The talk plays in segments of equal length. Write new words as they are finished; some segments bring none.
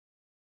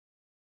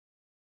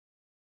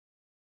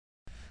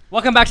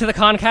Welcome back to the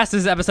Concast.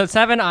 This is episode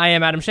 7. I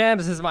am Adam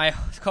Shams. This is my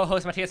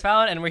co-host Matthias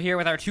Fallon, and we're here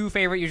with our two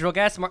favorite usual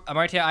guests,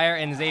 Amartya Iyer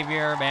and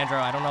Xavier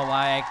Mandro. I don't know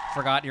why I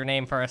forgot your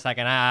name for a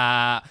second.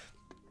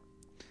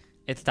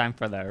 It's time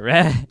for the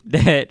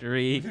Reddit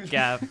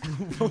recap.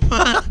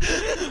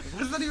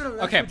 What is that even a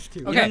reference to?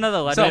 Okay. You don't know the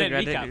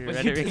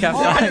Reddit recap?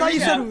 Oh, I thought you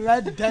said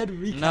Red Dead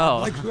recap. No.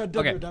 Like Red Dead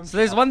Okay, Redemption. so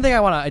there's one thing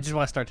I just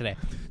want to start today.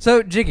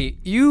 So, Jiggy,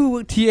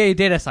 you TA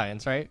data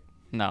science, right?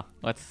 No,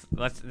 let's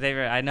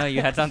Xavier. I know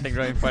you had something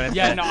really important.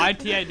 Yeah, no, I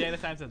TA data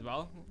science as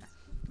well.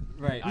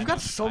 Right. We've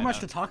got so much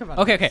to talk about.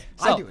 Okay.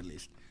 I So, do at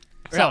least.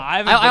 So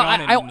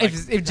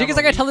if Jiggy's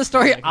not gonna tell the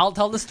story, I'll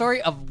tell the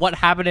story of what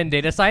happened in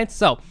data science.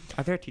 So,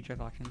 Are there teacher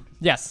options?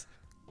 yes.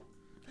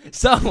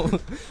 So,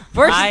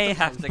 first, I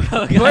have to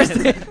go. Guys.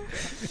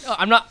 first,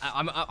 I'm not.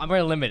 I'm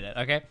gonna limit it.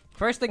 Okay.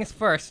 First things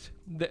first.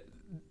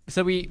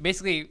 So we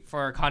basically,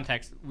 for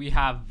context, we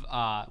had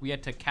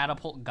to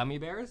catapult gummy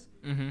bears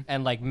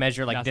and like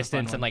measure like That's a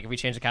fun distance and one. like if we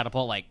change the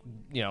catapult, like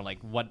like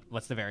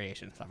what's the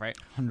variation and stuff, right?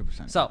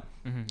 100%. So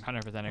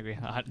 100% agree.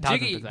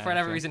 Jiggy, for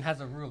whatever reason,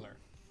 has a ruler.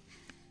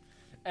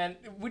 And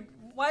would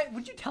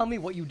you tell me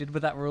what you did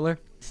with that ruler?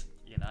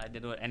 You know, I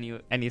did what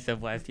any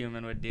civilized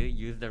human would do: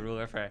 use the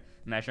ruler for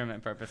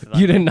measurement purposes.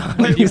 You did not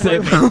use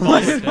it.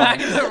 wait. Back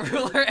the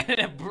ruler and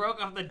it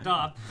broke off the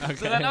top. Okay.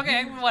 So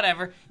then,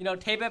 whatever.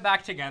 Tape it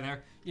back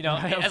together.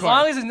 Of As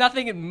long as it's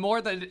nothing more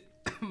than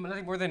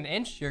an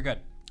inch, you're good.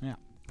 Yeah.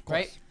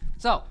 Right.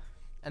 So,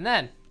 and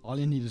then. All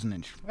you need is an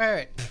inch.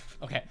 Right.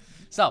 Okay.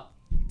 So,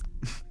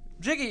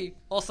 Jiggy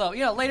also,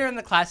 later in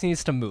the class he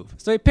needs to move.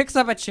 So he picks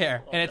up a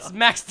chair and it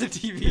smacks the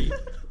TV.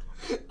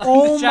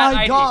 Oh The chat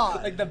my ID,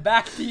 God. Like the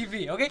back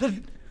TV.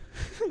 Okay.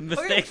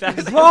 Mistakes.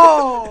 Okay.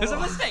 Bro. There's a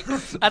mistake.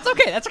 That's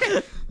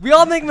okay. We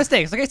all make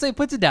mistakes. Okay, so he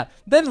puts it down.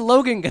 Then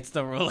Logan gets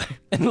the ruler,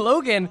 and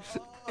Logan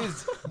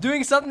is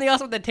doing something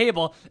else with the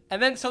table.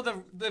 And then so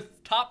the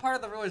top part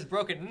of the ruler is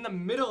broken, and then the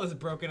middle is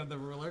broken of the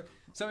ruler.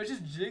 So it's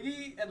just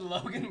Jiggy and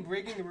Logan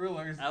breaking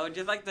rulers. I would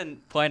just like to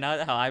point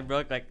out how I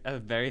broke like a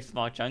very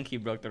small chunk. He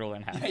broke the ruler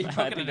in half. Yeah, he I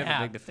broke it think in that's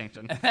half. a big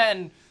distinction. And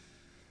then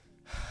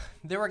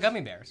there were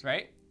gummy bears,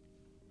 right?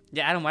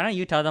 Yeah, Adam, why don't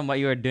you tell them what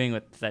you were doing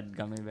with said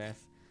gummy bears?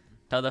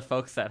 Tell the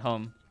folks at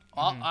home.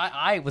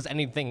 I was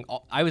anything.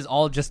 I was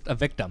all just a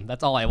victim.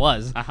 That's all I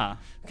was. Uh-huh.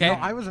 Okay. No,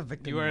 I was a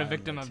victim. You were in a my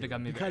victim way, of the too,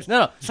 gummy because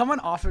No. Someone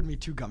offered me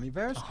 2 gummy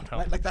bears. Oh, no.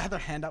 Like they had their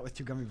hand out with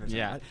 2 gummy bears.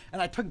 Yeah. Right?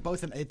 And I took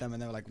both and ate them,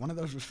 and they were like, one of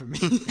those was for me.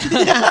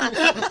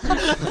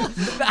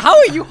 How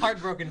are you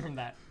heartbroken from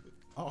that?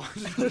 Oh.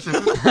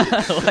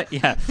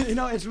 Yeah.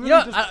 It's really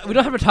just. We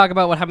don't have to talk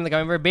about what happened to the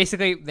gummy bear.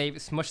 Basically, they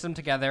smushed them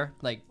together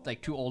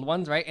like 2 old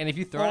ones, right? And if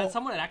you throw it at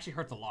someone, it actually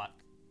hurts a lot.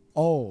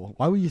 Oh,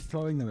 why were you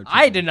throwing them at people?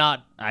 I did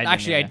not. I didn't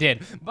Actually, I either.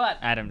 did. But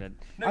Adam did.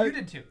 no, you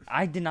did too.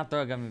 I did not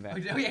throw a gummy bear.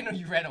 Oh yeah, no,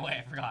 you ran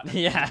away. I forgot.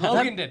 Yeah.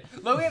 Logan did.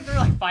 Logan threw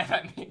like 5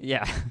 at me.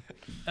 Yeah.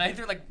 And I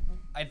threw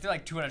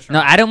like 200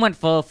 No, Adam went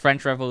full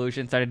French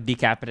Revolution, started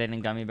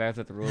decapitating gummy bears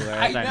with rulers.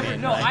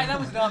 that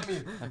was not me.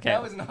 Okay.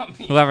 That was not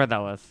me. Whoever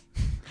that was.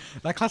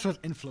 That class was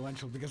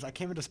influential because I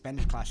came into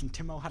Spanish class and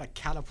Timo had a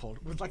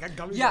catapult with like a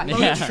gummy Yeah, bear.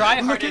 he Yeah.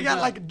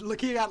 try-harded.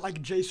 looking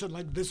at Jason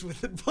like this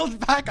with it pulled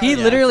back. He on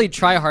it. literally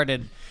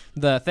try-harded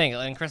the thing,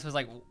 and Chris was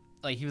like,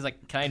 he was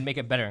like, "Can I make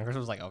it better?" And Chris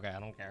was like, "Okay, I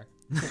don't care."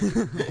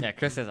 Yeah,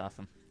 Chris is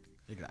awesome.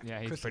 Exactly.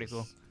 Yeah, he's pretty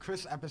cool.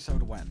 Chris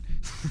episode 1.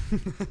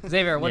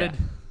 Xavier, what Yeah. did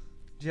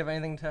you have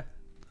anything to? Add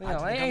to the Any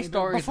gummy bear?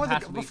 stories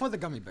before the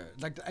gummy bear,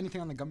 like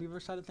anything on the gummy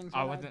bear side of things?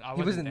 I you had? wasn't.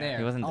 He wasn't there.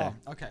 He wasn't there.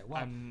 Oh, okay.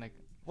 Well, I'm like.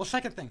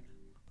 second thing,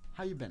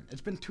 how you been? It's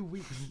been 2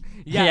 weeks.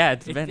 Yeah,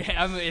 it's been- It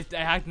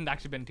hasn't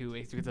actually been 2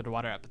 weeks because of the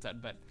water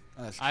episode, but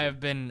Oh, that's I true. have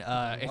been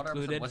episode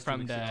excluded was 2 from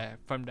weeks ago.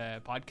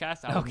 the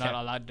podcast. I was Okay. not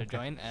allowed to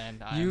join,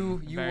 and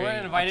You I'm weren't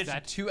very invited to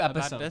upset 2 about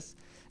episodes.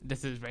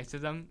 This is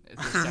racism.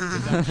 This is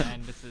sexism,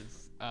 and this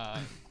is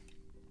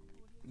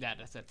yeah,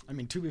 that's it. I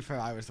mean, to be fair,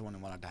 I was the one who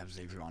wanted to have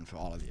Xavier on for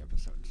all of the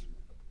episodes.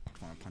 I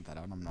want to point that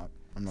out. I'm not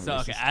So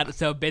okay, racist.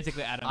 so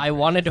basically, Adam. I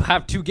wanted to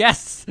have 2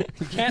 guests.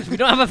 We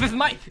don't have a 5th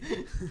mic.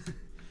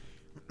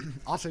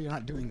 Also, you're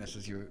not doing this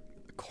as your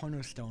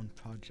Cornerstone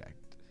project.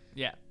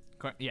 Yeah,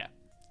 yeah.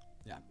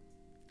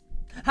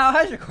 How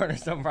has your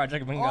Cornerstone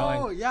project been Oh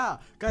going? yeah,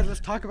 guys, let's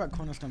talk about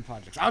Cornerstone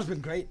projects. Ours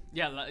been great.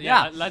 Yeah.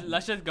 Yeah.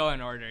 Let's just go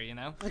in order, you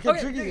know. Okay,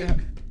 Okay, Jiggy, okay.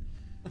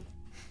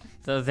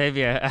 So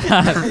Xavier,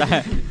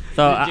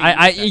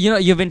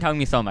 you've been telling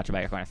me so much about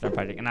your Cornerstone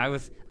project, and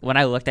when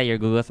I looked at your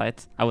Google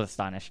sites, I was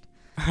astonished.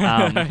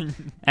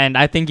 And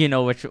I think you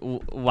know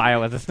why I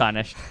was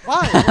astonished.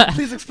 Why?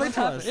 Please explain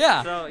to us.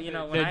 Yeah. So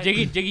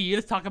Jiggy, you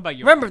just talk about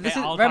your. Remember, okay, this is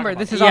I'll talk remember about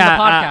this is mine. on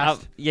the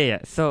podcast. Yeah.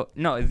 So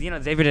no,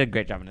 Xavier did a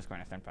great job in his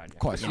Cornerstone project. Of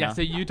course. Yeah,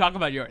 so you talk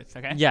about yours,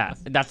 okay? Yeah,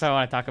 that's why I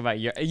want to talk about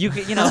your. Let's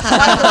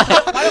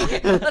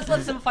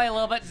simplify a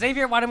little bit.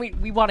 Xavier, why don't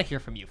we want to hear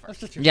from you Let's first?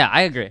 just hear. Yeah,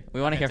 I agree. We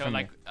want to Okay, hear so from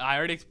like you. I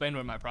already explained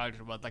what my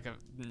project was, like a.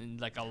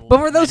 But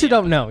for those who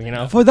don't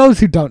know, For those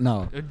who don't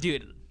know,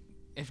 dude,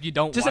 if you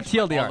don't Just a watch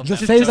all TLDR. of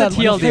just them- say just a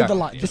that. TLDR. Say the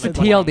line. Just say a the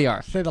line.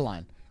 TLDR. Say the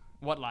line.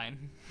 What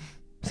line?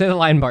 Say the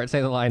line, Bart.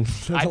 Say the line.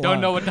 Say I the don't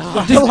line. know what the.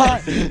 The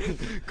line.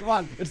 Come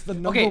on, it's the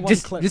number one clip. Okay,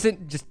 just. Clip.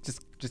 Just.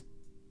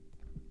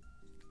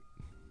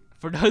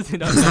 For those who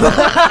don't know,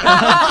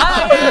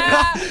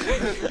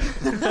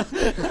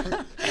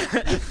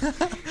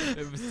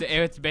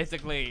 it's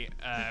basically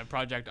a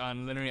project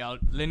on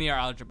linear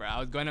algebra. I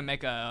was going to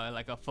make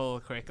a full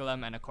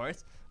curriculum and a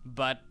course,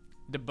 but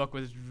the book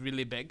was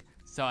really big,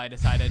 so I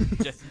decided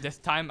just this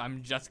time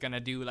I'm just gonna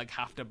do like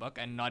half the book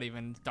and not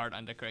even start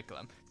on the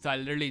curriculum. So I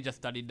literally just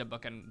studied the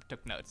book and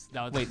took notes.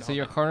 That was Wait, the so whole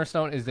your thing.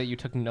 cornerstone is that you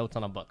took notes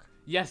on a book?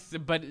 Yes,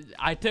 but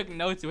I took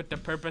notes with the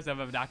purpose of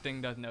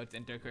adapting those notes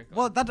into a curriculum.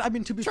 Well, that I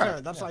mean, to be Sure,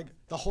 fair, that's like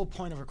the whole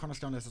point of a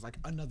cornerstone is like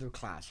another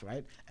class,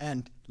 right?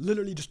 And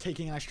literally just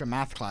taking an extra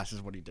math class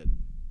is what he did,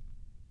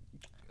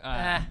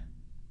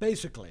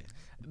 basically.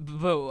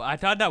 But I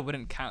thought that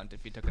wouldn't count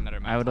if you took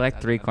another math I would class like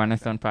as 3 another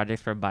cornerstone semester.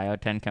 projects for Bio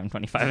 10, Chem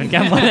 25, and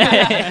Chem 1.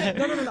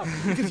 No,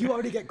 because you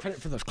already get credit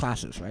for those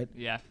classes, right?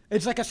 Yeah.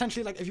 It's like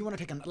essentially like if you want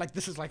to take like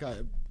this is like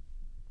a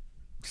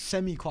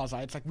semi-quasi.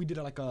 It's like we did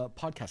like a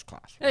podcast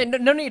class. Hey,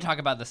 no need to talk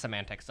about the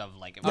semantics of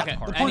like. what Okay.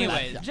 cornerstone is.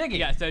 Anyways, Jiggy.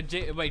 Yeah. So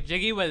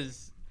Jiggy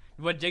was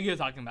what Jiggy was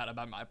talking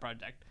about my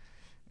project.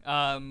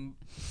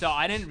 So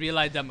I didn't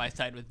realize that my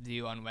site was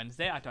due on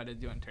Wednesday. I thought it was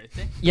due on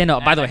Thursday. Yeah, no,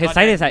 And by the I way, his got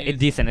site that is news-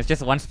 decent. It's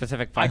just one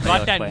specific I part.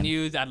 got that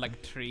news at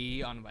like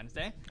 3 on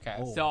Wednesday. Okay.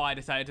 Oh. So I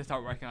decided to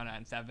start working on it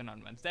at 7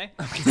 on Wednesday.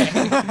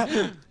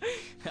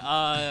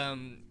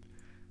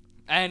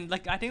 And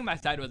like I think my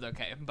site was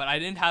okay, but I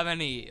didn't have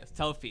any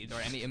selfies or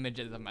any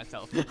images of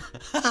myself. So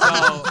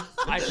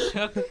I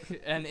took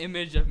an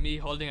image of me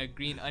holding a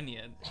green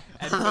onion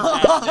and put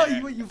that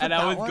there. You put And I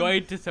that was one?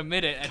 going to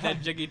submit it, and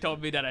then Jiggy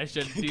told me that I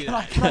shouldn't do Can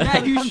I- that. can I Yeah,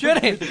 put you it on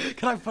shouldn't.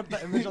 Can I put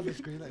the image on the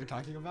screen that you're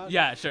talking about?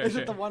 Yeah, sure, Is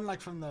sure. it the one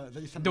like from that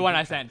you sent? The me one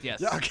I picture? sent,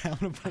 yes. Yeah. Okay, I'm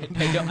gonna put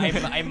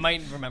it. I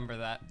might remember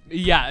that.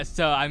 Yeah,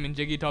 so I mean,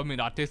 Jiggy told me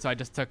not to, so I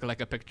just took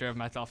like a picture of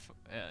myself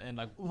in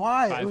like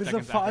Why? 5 It was a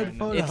seconds after, fine and then-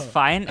 photo. It's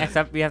fine,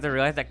 except we have to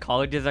realize that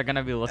colleges are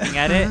gonna be looking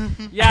at it.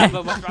 Yeah,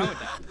 but what's wrong with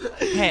that?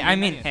 Hey, I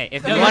mean, hey,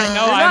 if They you want want, to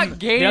know They're I'm not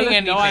gaining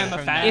they know anything I'm a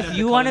from fan. that. of if the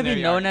you want to be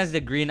culinary known arts. as the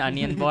green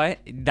onion boy,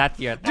 that's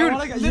your thing. Dude, I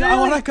wanna- literally, I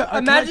wanna co-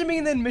 imagine being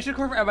in the admission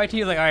course for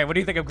MIT. Like, all right, what do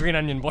you think of Green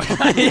Onion Boy?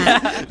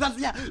 That's,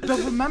 yeah,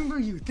 they'll remember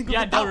you. Think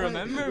Yeah, of it they'll that way.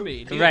 remember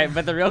me. Dude. Right,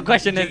 but the real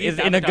question is Jiggy's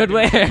in a good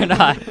sabotaging way or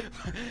not?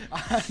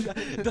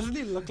 Doesn't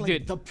he look like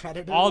Dude, the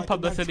predator? all like, in that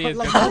publicity part? is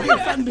like gonna the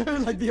offender,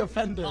 like the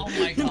offender. Oh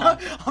my You know,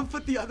 God. I'll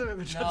put the other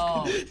image. No.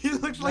 on screen. He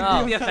looks like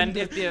No. the If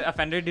offender. the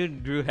offender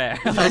dude drew hair.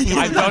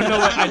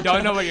 I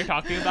don't know what you're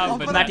talking I'll about,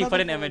 but put Matty, another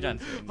put an photo. image on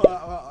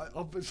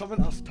screen.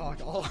 Someone else talk.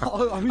 I mean,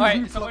 all you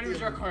right, so put what the is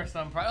your image.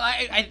 cornerstone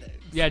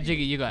yeah,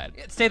 Jiggy, you go ahead.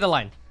 Stay the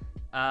line.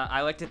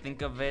 I like to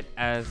think of it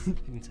as, You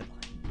can say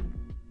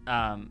the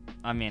line.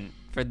 I mean,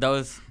 for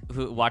those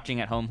who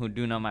watching at home who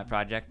do know my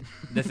project,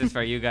 this is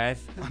for you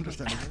guys.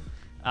 Understandable.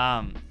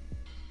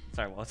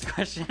 Sorry, what was the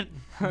question?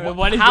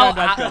 What is how- your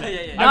advanced how- credit?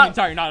 yeah, yeah, I yeah. mean,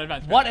 sorry, not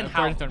advanced What credit, and how?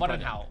 Cornerstone What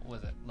and project. how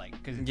was it like?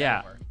 Because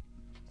Yeah.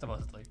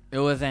 supposedly. It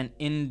was an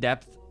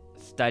in-depth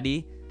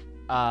study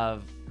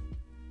of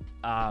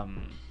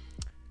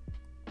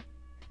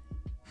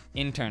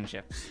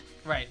internships.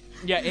 Right.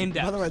 Yeah, in By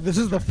depth. the way, this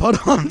is the photo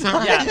I'm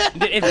talking. Yeah,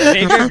 if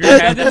Xavier grew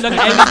hair, Doesn't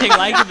look anything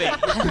like me.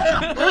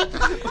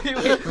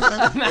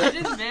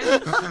 Imagine this.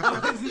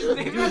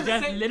 Dude,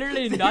 that's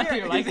literally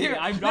nothing like me.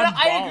 I'm No, not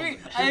I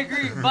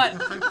agree, but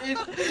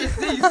it's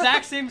the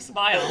exact same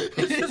smile.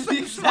 It's the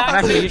exact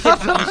Actually, same you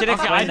should I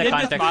explain the did the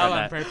context smile of on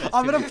that. purpose.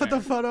 I'm to gonna be put fair.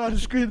 the photo on the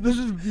screen. This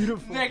is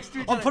beautiful. next to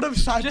each I'll other. put them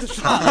side to Just,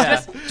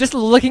 side. just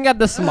looking at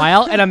the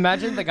smile and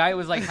imagine the guy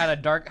was like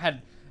had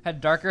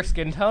darker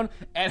skin tone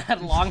and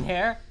had long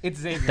hair. It's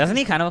Xavier. Doesn't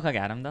he kind of look like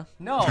Adam though?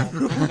 No.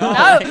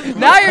 now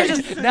you're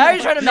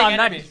trying to make I'm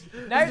not- enemies.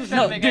 Now you're trying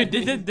No, to make dude,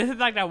 enemies. this is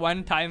like that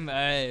one time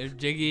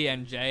Jiggy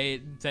and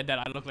Jay said that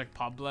I look like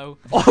Pablo.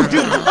 Oh, dude, he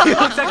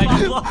looks like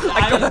Pablo.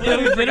 I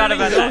completely forgot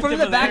about that. From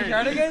the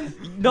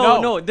backyardigans?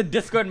 No, the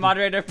Discord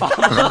moderator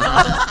Pablo.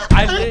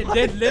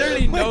 There's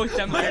literally no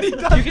similarity. You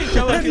can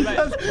show a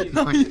comparison.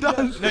 No, he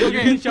does. No, you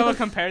can show a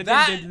comparison.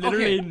 That- There's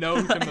literally okay. no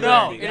No,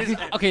 similarity. it is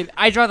okay.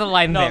 I draw the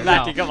line No, there.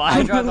 Matty, come on.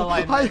 I draw the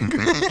line. I there.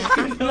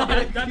 agree.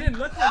 That didn't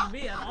look like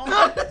me at all.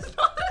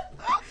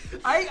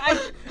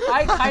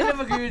 I kind of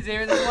agree with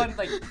Xavier. This one,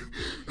 like,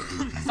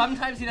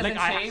 sometimes he doesn't Like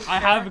I shave.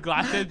 have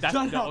glasses. That's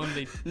Shut the up.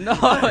 only. No,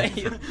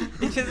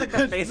 it's just like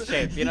the face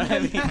shape. You know what I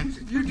mean?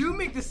 You do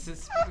make this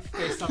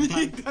face sometimes.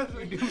 He does.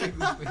 You do make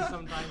this face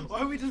sometimes. Why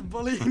are we just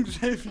bullying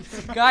Xavier?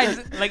 Guys,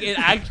 Like it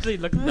actually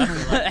looks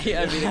nothing like.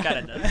 I mean, it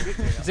kind of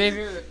does.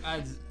 Xavier,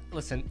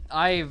 listen, me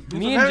a and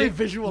very Jig-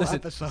 visual listen,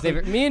 episode.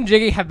 Xavier, me and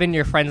Jiggy have been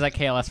your friends at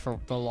KLS for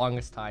the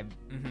longest time.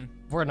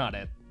 We're not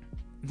it.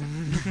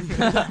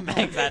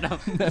 Thanks, Adam.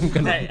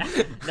 Hey,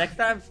 next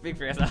time, speak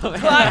for yourself.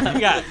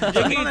 Yeah,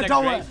 Jiggy No, is a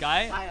don't great worry.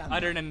 guy. I am.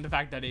 Other than the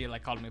fact that he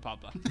like called me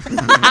Pablo. Am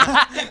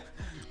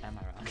I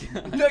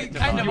wrong? No, you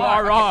kind of You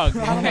are wrong.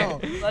 I don't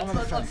Okay, know.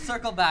 let's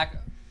circle back.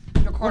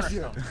 Your What's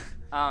your-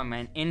 cornerstone.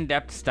 An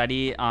in-depth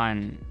study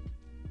on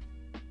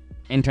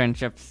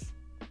internships.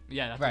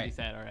 Yeah, that's what he Right.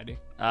 said already.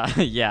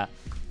 Yeah.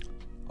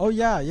 Oh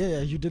yeah.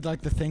 You did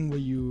like the thing where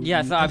you.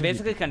 Yeah, you so I interviewed-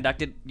 basically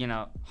conducted,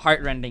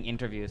 heart-rending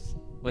interviews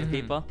with Mhm.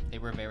 people. They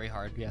were very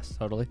hard. Yes,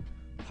 totally.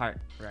 Heart.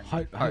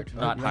 Not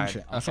not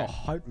hard. Also, Okay.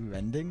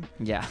 heart-rending?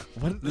 Yeah.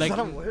 What, is Like- that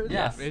a word?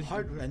 Yes.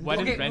 Heart-rending? What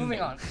is Okay, rending?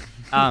 moving on.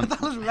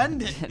 That was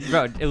rending.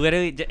 Bro, it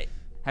literally.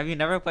 Have you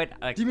never played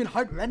like? Do you mean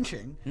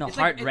heart-wrenching? No, It's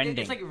heart like, rending.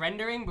 It's like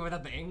rendering, but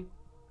without the ing.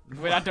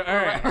 Without the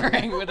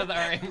ring. Without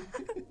the ing.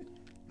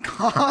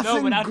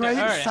 Causing without the great it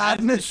has to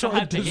sadness still or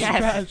have the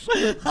yes.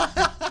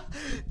 distress.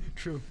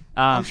 True.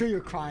 I'm um, sure you're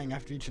crying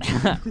after each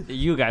of them.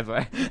 you guys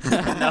were.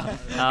 No,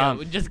 Yeah,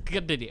 just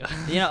continue.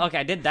 you know, okay,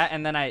 I did that,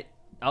 and then I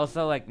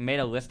also like made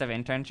a list of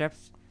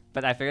internships,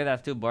 but I figured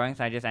that's too boring,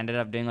 so I just ended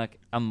up doing like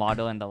a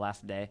model in the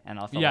last day, and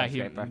also Yeah, one he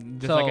scraper.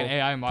 just So like an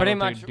AI model. pretty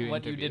to much do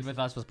what you did interviews. with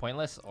us was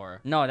pointless, or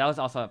No, that was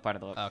also a part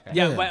of the. okay.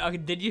 Yeah, Yeah. but okay,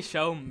 did you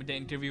show the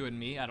interview with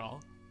me at all?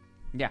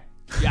 Yeah,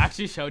 You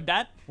actually showed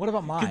that? What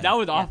about mine? 'Cause that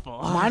was awful.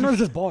 Mine was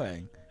just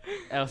boring.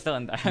 it was still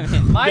in there. I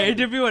mean, My- The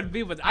interview with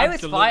me was I was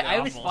absolutely fine. I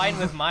was awful. fine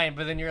with mine,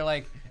 but then you're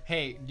like,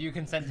 "Hey, do you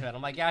consent to it?"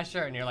 I'm like, "Yeah,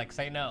 sure," and you're like,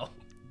 "Say no."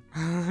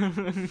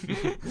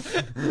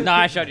 no,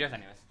 I showed yours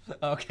anyways.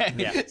 Okay.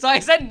 Yeah. So I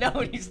said no,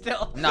 and you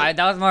still. No, that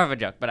was more of a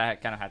joke, but I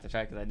kind of had to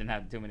try because I didn't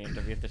have too many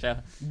interviews to show.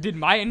 Dude,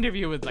 my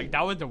interview was like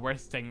that was the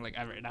worst thing like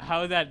ever. Now,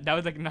 how that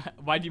was like not,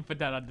 why'd you put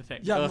that on the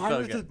thing? Yeah, That was mine so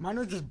was good. just mine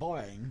was just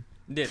boring.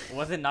 Dude,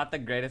 was it not the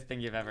greatest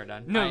thing you've ever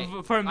done?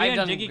 No, for me I've and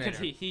done Jiggy, because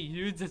greater. he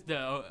uses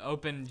the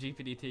Open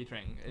GPT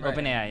thing. Right.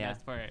 OpenAI, yeah.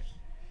 That's for it.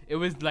 It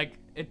was like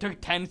it took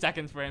 10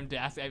 seconds for him to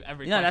ask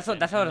every. No, that's question,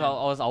 what it and then-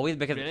 was always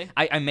because Really?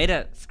 I made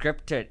a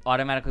script to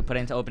automatically put it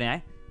into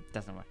OpenAI.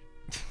 Doesn't work.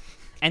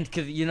 And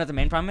because you know the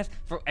main problem is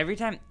for every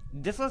time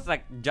this was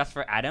like just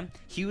for Adam,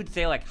 he would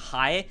say like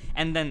hi,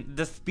 and then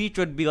the speech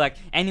would be like,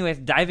 anyways,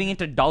 diving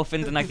into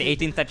dolphins in like the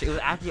 18th century. It was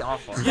actually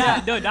awful.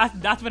 Yeah, no,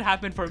 that's what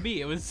happened for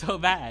me. It was so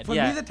bad. For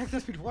Yeah. me, the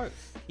text-to-speech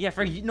works. Yeah,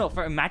 for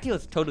Matthew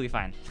it's totally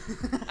fine.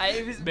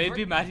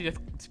 Maybe Matty just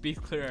speaks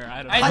clearer. I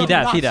don't know. I He do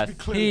does. not He does. speak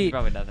clearly. He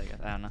probably does. I guess.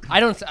 I don't know. I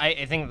don't.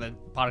 I think the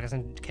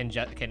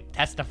podcast can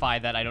testify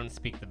that I don't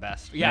speak the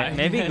best. Yeah.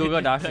 Maybe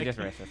Google Docs Like- is just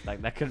racist.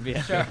 Like that could be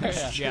it. Sure.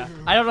 Yeah.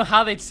 I don't know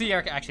how they'd see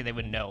our. Actually, they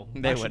would know.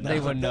 They would. They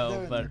know. would know,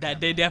 They're- but That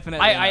they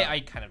definitely. I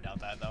kind of doubt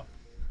that though.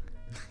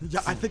 Yeah,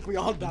 I think we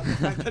all doubt the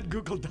fact that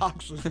Google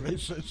Docs is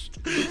racist.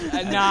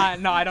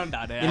 No, I don't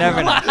doubt it. You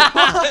never know.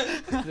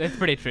 It's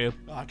pretty true.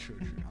 Ah, true.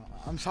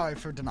 I'm sorry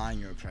for denying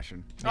your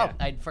oppression. Oh,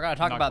 I forgot to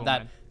talk Not about cool, that.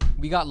 man.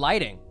 We got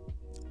lighting.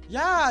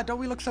 Yeah, don't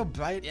we look so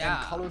bright Yeah.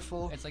 and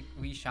colorful? It's like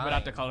we shine.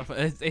 Without the colorful,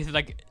 it's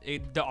like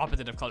the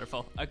opposite of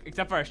colorful,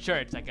 except for our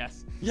shirts, I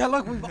guess. Yeah,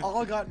 look, we've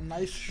all got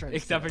nice shirts.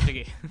 Except for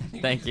today.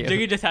 Jiggy. Thank you.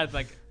 Jiggy just has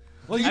like.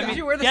 Well, Did you,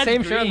 you wear the That's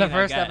same shirt in the green,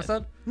 I first guess.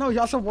 episode? no, you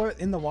also wore it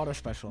in the water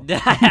special.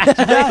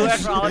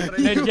 Yes. No,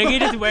 Jiggy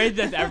just wears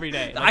this every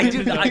day. I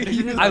do.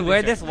 I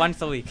wear this. this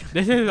once a week.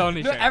 This is his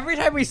only No, shirt. every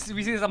time we see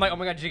this, I'm like, oh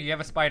my god, Jiggy, you have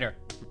a spider.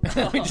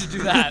 We just do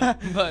that.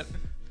 But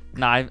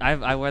No,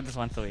 I wear this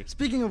once a week.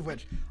 Speaking of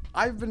which,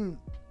 I've been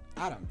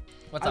Adam.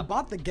 What's I up?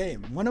 bought the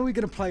game. When are we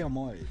gonna play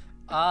Omori?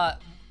 I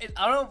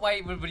don't know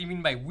why. What do you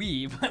mean by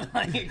we? But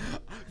like,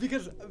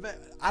 Because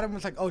Adam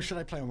was like, "Oh, should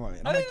I play Omori?"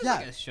 And I I'm like, think "Yeah."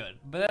 it should.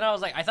 But then I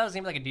was like, I thought it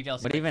seemed like a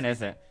DLC. What even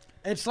is it?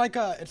 It's like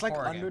Horror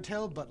game.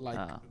 Undertale, but like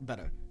Oh.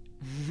 better.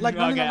 Like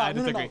no, Okay, no, no, I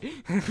no, no,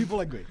 disagree. no. People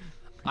agree.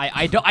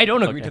 I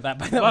don't agree Okay. to that.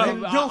 By the Well, way.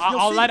 You'll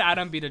I'll see. let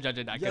Adam be the judge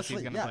of that You'll because he's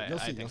see. gonna Yeah, play. you'll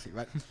I see. think. You'll see.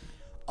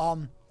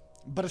 Right.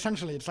 But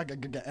essentially, it's like a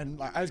good game. And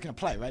like, I was gonna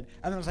play, right?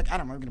 And then I was like,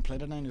 "Adam, are we gonna play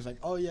tonight?" And he was like,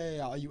 "Oh yeah.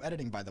 Are you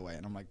editing, by the way?"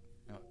 And I'm like,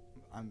 "No,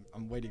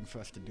 I'm waiting for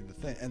us to do the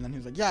thing." And then he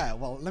was like, "Yeah,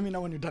 well, let me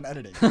know when you're done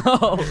editing."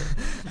 Oh,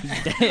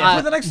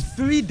 For the next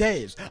 3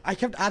 days, I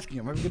kept asking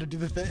him, "Are we gonna do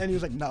the thing?" And he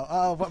was like, "No."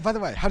 Oh, by the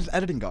way, how's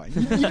editing going?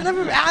 You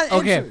never answered.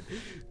 Okay.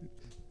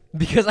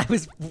 Because I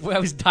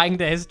was dying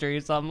to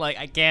history, so I'm like,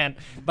 I can't.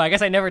 But I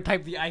guess I never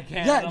typed the I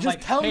can't. Yeah, and I'm just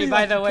like, tell hey, me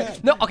by that the you way.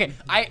 can't. No, okay.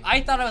 I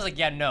thought I was like,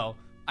 yeah, no.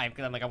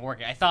 Because I'm like, I'm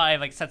working. I thought I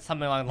like said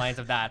something along the lines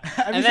of that.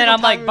 Every And then single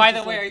I'm like, time by it the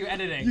was way, just are you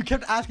editing? You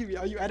kept asking me,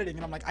 "Are you editing?"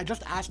 And I'm like, "I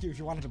just asked you if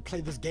you wanted to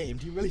play this game.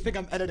 Do you really think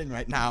I'm editing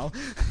right now?"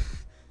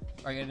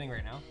 Are you editing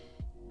right now?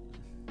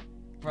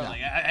 Bro, No.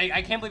 like,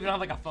 I can't believe you don't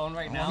have like a phone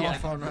right now. have a like,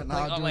 phone right now,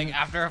 Like, on, like dude.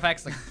 After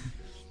Effects. Like,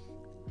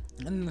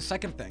 And then the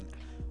second thing,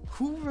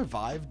 who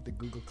revived the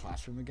Google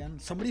Classroom again?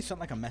 Somebody sent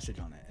like a message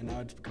on it, and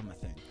now it's become a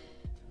thing.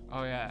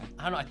 Oh yeah.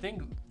 I don't know. I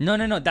think.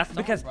 no. That's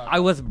because brought it I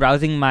was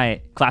browsing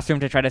my classroom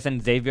to try to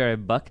send Xavier a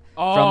book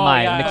Oh, from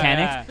my yeah,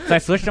 mechanics. yeah. So I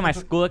switched to my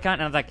school account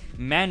and I was like,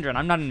 Mandarin.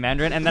 I'm not in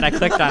Mandarin. And then I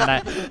clicked on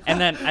that. And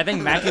then I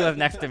think Matthew was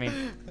next to me.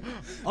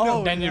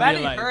 Oh, then you Maddie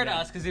realize, heard yeah.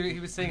 us because he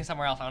was sitting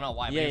somewhere else. I don't know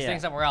why, but Yeah, he was yeah.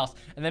 sitting somewhere else.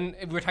 And then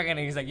we were talking, and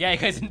he's like, "Yeah, you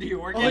guys didn't do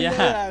your work Oh, yet." yeah.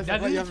 Yeah. I was like,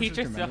 Doesn't "Well, you the have a teacher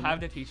system, still man."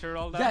 have the teacher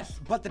role though? Yes,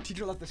 but the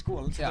teacher left the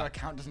school, and so Yeah. their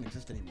account doesn't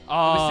exist anymore.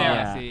 Oh, Sarah.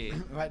 Yeah. I see.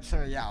 Right,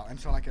 so yeah, and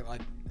so like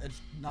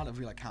it's not a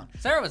real account.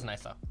 Sarah was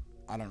nice though.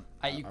 I don't. You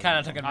I kind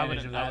of don't took know.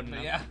 advantage of wouldn't- I that, wouldn't but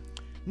know. yeah.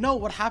 No,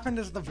 what happened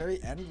is at the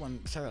very end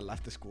when Sarah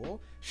left the school,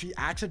 she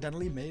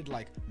accidentally made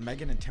like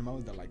Megan and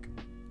Timo the like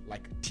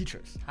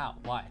teachers. How?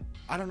 Why?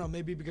 I don't know,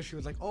 maybe because she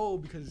was like, "Oh,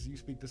 because you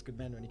speak this good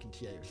Mandarin, you can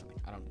TA or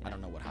something." I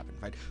don't know what happened,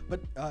 right? But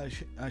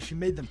she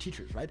made them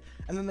teachers, right?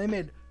 And then they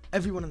made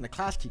everyone in the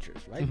class teachers,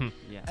 right?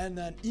 Yeah. And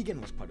then Egan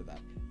was part of that.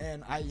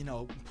 And I,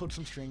 pulled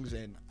some strings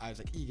in. I was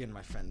like, Egan,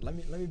 my friend, let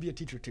me be a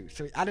teacher too.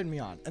 So he added me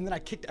on. And then I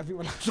kicked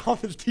everyone else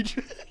off as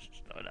teachers.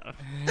 Oh no.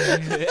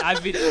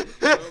 I've been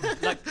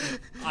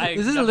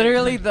This is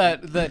literally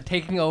the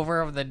taking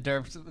over of the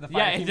derps. The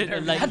Yeah, fire is team it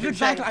derps. like- That's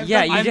exactly. I've Yeah,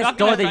 done- you I'm just not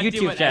stole gonna the fight you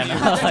YouTube with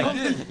channel. anyone.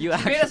 You He made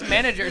actually. us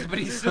managers, but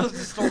he still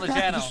stole the I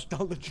channel. just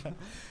stole the channel.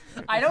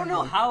 I don't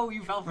know how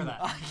you fell for that.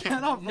 I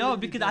cannot No,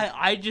 believe because you did.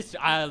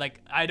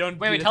 I don't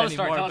Wait, do wait, this tell the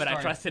story, anymore, tell the but I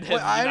story. trusted him. Well,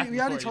 we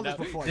back already before, told this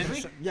before. Did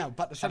we? Yeah,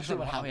 but essentially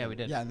what one. Oh, happened. yeah, we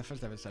did. Yeah, in the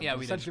first episode. Yeah, But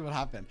we did. essentially what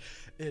happened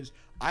is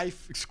I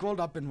scrolled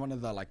up in one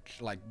of the like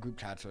group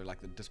chats or like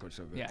the Discord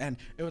server, Yeah. and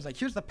it was like,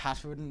 here's the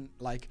password in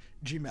like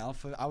Gmail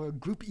for our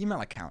group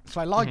email account.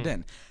 So I logged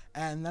in,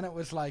 and then it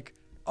was like,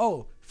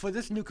 oh, for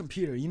this new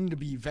computer, you need to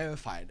be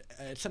verified.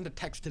 Send a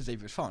text to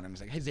Xavier's phone. And I was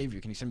like, hey Xavier,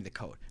 can you send me the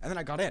code? And then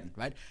I got in,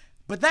 right?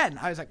 But then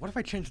I was like, what if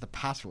I change the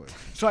password?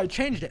 So I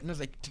changed it, and I was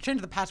like, to change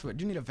the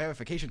password, you need a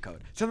verification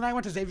code. So then I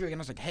went to Xavier again,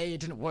 and I was like, hey, it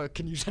didn't work.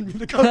 Can you send me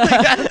the code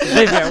again?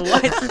 Xavier,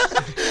 what?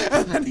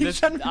 And then he This-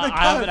 sent me the I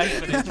have code. an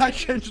explanation. And I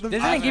changed the Doesn't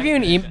password. it give you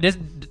an email?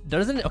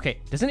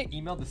 Doesn't it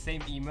email the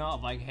same email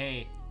of like,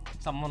 hey,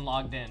 someone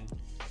logged in?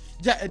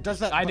 Yeah, it does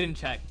that. I but- didn't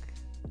check.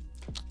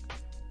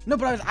 No,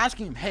 but I was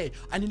asking him, hey,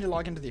 I need to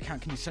log into the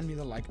account. Can you send me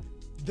the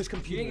this You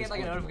computer? didn't is get like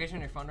a eligible?" notification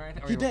on your phone or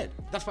anything? Or He you- did.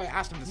 That's why I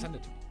asked him to send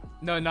it to me.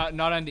 No, not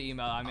on the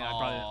email. I mean, I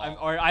probably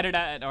or either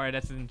that or I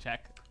just didn't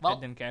check. Well-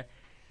 I didn't care.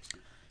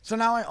 So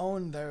now I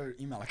own their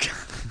email account.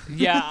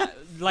 Yeah,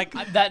 like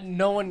That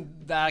no one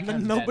that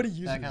account's nobody dead.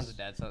 uses. That account's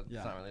dead, so Yeah.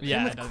 it's not really. Yeah,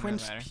 Same it with doesn't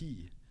Quince really matter.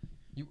 P.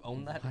 You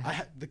own that? I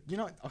had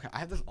okay. I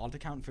have this alt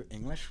account for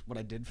English. What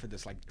I did for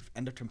this like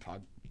end of term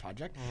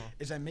project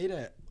is I made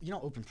a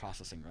open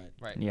processing, right?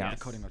 Right. Yeah. The Yes,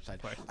 coding website.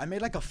 of course. I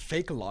made like a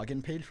fake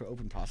login page for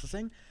open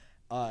processing,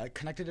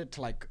 connected it to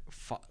like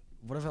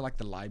whatever like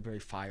the library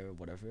file or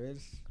whatever it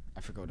is. I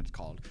forgot what it's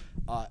called.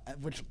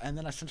 And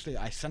then essentially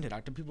I sent it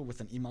out to people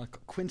with an email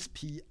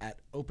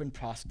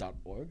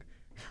quinceP@openproc.org.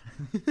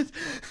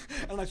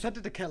 And I sent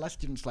it to KLS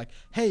students like,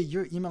 hey,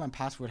 your email and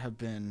password have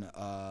been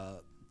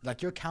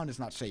like your account is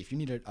not safe. You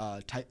need to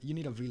you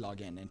need to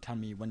relog in and tell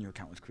me when your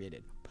account was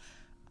created.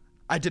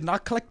 I did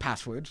not collect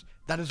passwords.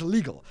 That is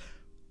illegal.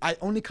 I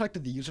only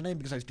collected the username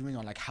because I was doing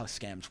on like how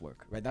scams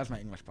work. Right, that was my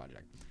English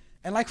project,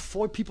 and like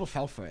 4 people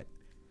fell for it.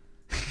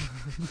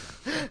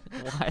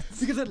 What?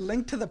 Because it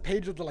linked to the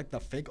page with the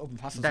fake open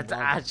processing. That's login.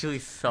 actually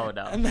so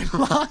dumb. And then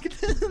logged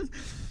in.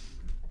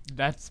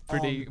 that's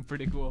pretty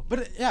cool. But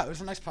it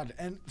was a nice project.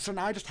 And so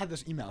now I just had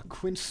this email,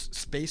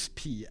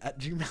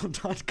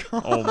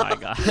 quince_p@gmail.com. Oh my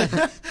god.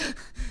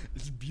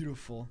 It's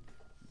beautiful.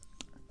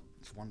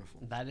 It's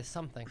wonderful. That is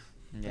something.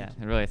 Yeah,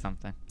 really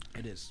something.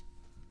 It is.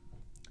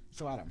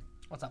 So Adam,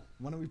 What's up?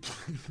 when are we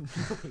playing the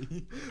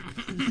movie?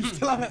 You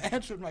still haven't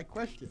answered my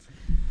question.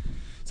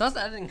 So that's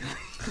the editing.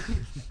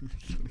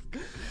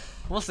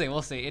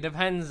 We'll see. It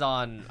depends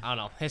on, I don't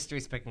know,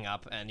 history's picking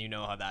up, and you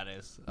know how that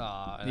is.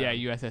 Yeah,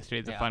 U.S. history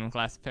is a yeah. fun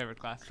class, favorite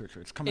class. True.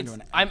 It's coming It's, to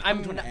an end. I'm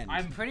Coming to an end.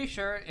 I'm pretty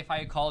sure if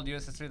I called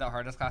U.S. history the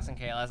hardest class in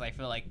KLS, I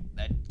feel like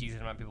a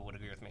decent amount of people would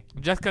agree with me.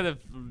 Just because of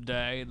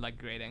the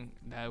grading,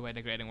 the way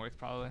the grading works,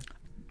 probably.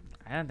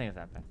 I don't think it's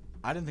that bad.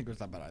 I didn't think it was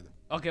that bad either.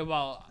 Okay,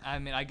 well, I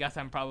mean, I guess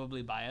I'm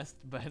probably biased,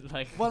 but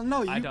Well,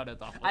 no, I you- thought it's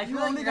awful. I You feel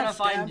like only you're gonna got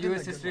find scammed in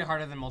U.S. a good history way.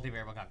 harder than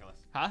multivariable calculus.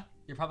 Huh?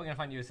 You're probably gonna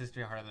find U.S.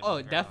 history harder than. Oh,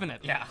 multivariable.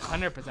 definitely. Yeah.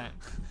 100%.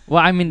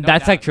 Well, I mean, No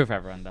that's like doubt. true for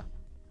everyone, though.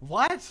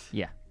 What?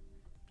 Yeah.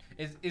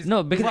 Is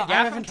No, because- the Well, I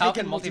gap from haven't calc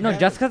taken and multivariable. No, multivariable.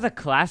 just because the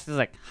class is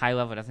like high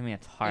level doesn't mean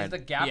it's hard. Is the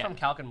gap Yeah. from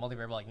calc and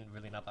multivariable like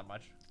really not that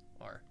much?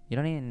 Or You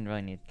don't even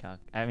really need calc.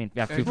 I mean,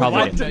 yeah, you Well,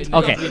 probably what? do. No,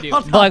 Okay, we do.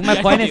 but like my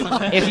Yes, point we is,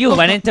 do. if you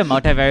went into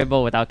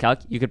multivariable without calc,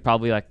 you could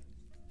probably like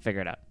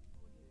figure it out.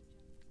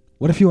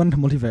 What if you went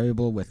into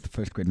multivariable with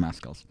first grade math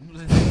skills?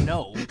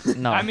 no.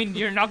 No. I mean,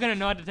 you're not gonna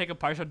know how to take a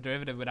partial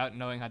derivative without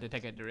knowing how to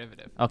take a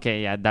derivative.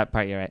 Okay, yeah, that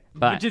part you're right.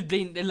 But Which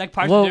is like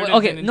partial well, derivatives.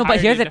 okay, an no, but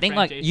here's the entirely thing: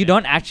 like, you differentiation.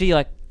 don't actually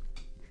like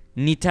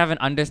need to have an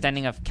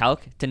understanding of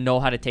calc to know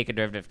how to take a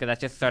derivative, because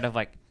that's just sort of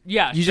like,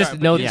 Yeah, You sure, just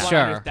but know you the- won't sure.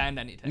 understand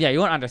anything. yeah, you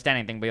won't understand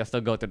anything, but you'll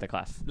still go through the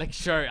class. Like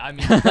sure, I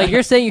mean, Like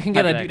you're saying you can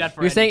get I a. could do that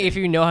for You're saying if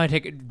anything. you know how to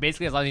take it,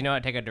 basically as long as you know how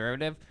to take a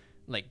derivative,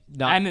 like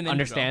not And an integral.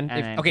 understand. And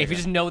If, an okay, if you integral.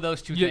 just know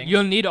those two things.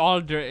 you'll need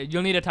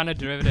you'll need a ton of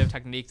derivative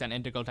techniques and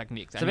integral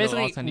techniques. So And you'll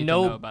basically, also need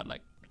no- to know about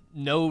like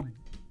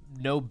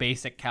no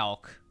basic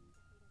calc,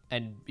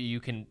 and you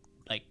can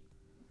like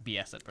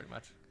BS it pretty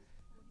much.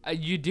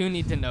 you do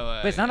need to know.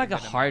 But it's not like a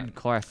good hard amount.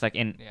 course like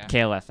in Yeah.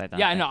 KLS. I don't.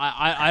 Yeah, think. no,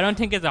 I don't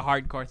think it's a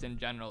hard course in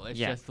general. It's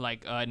Yeah. just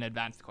like an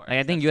advanced course. Like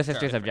I think That's U.S.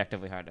 history is fair.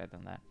 objectively harder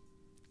than that.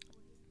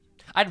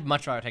 I'd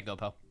much rather take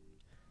OPO.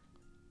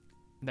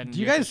 Then Do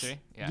you US guys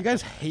history. Yeah. do you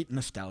guys hate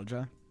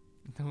nostalgia?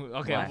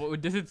 Okay, Why? well,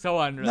 this is so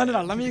unrelated.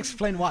 No. Let me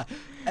explain why.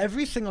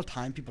 Every single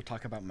time people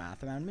talk about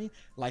math around me,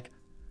 like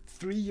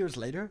 3 years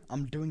later,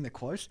 I'm doing the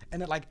course,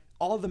 and it like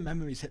all the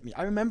memories hit me.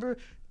 I remember,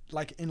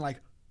 like in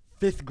like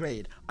 5th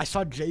grade, I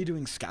saw Jay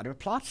doing scatter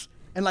plots,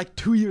 And like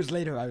 2 years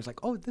later, I was like,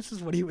 oh, this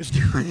is what he was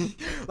doing.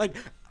 Like,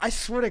 I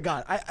swear to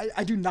God,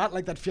 I do not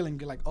like that feeling.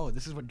 Be like, oh,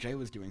 this is what Jay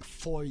was doing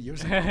 4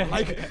 years ago.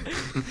 Like,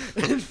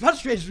 it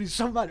frustrates me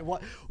so much.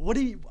 What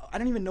do you? I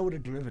don't even know what a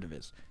derivative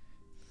is.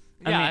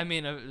 Yeah, I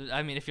mean,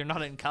 if you're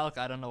not in calc,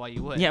 I don't know why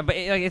you would. Yeah, but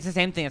like it's the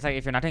same thing. It's like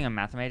if you're not doing a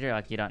math major,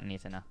 like you don't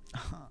need to know.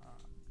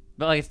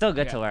 But like it's still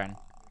good to learn.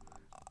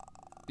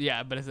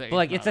 Yeah, but But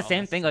like it's the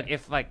same thing. Like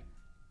if like,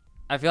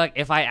 I feel like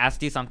if I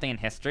asked you something in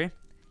history,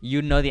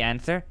 you'd know the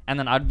answer, and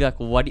then I'd be like,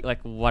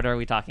 what are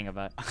we talking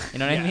about? You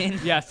know what I mean?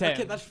 Yeah, same.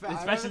 Okay, that's fair.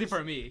 Especially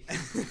for me.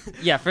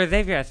 Yeah, for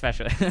Xavier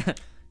especially.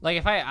 Like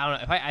if I don't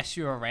know, if I asked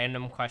you a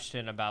random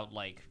question about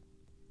like,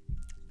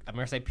 I'm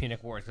gonna say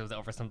Punic Wars because it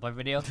was the oversimplified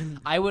video,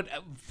 I would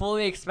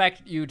fully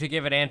expect you to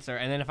give an answer,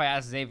 and then if I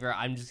ask Xavier,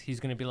 he's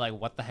gonna be like,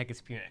 what the heck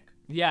is Punic?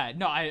 Yeah,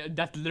 no,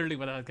 that's literally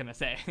what I was gonna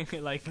say.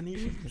 Like,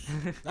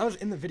 that was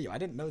in the video. I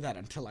didn't know that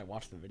until I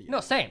watched the video. No,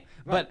 same.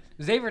 But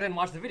Xavier didn't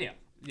watch the video.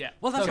 yeah.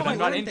 Well, that's so how I I'm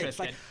not learned things.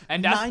 interested. Like,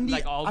 And that's 90,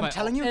 like all I'm my.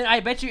 telling you. And I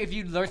bet you if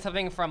you learn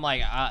something from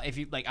like, if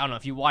you like, I don't know,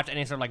 if you watch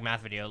any sort of like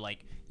math video, like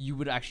you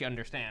would actually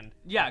understand.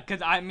 Yeah,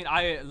 because I mean,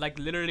 I like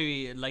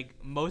literally like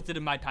most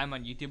of my time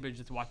on YouTube is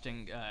just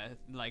watching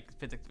like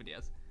physics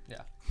videos.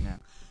 Yeah. Yeah.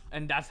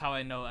 And that's how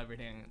I know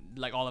everything,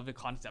 like all of the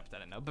concepts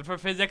that I know. But for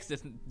physics,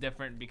 it's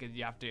different because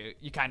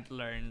you can't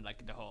learn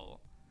like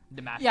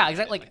the math. Yeah,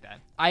 exactly. Like that.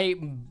 I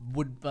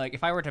would like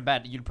if I were to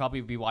bet, you'd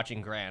probably be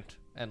watching Grant,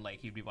 and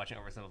like you'd be watching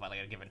oversimplified like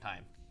at a given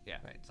time. Yeah.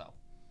 Right. So.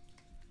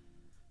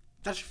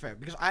 That's fair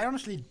because I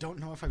honestly don't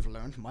know if I've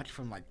learned much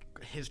from like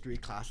history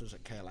classes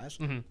at KLS.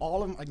 Mhm.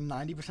 All of like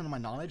 90% of my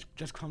knowledge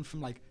just comes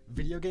from like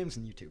video games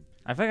and YouTube.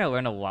 I feel like I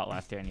learned a lot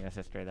last year in U.S.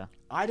 history though.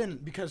 I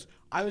didn't because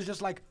I was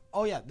just like,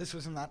 oh yeah, this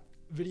was in that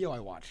video I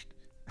watched.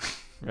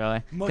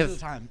 Really? Most of 'Cause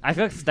the time. I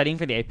feel like studying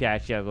for the AP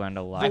actually I've learned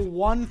a lot. The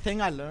one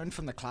thing I learned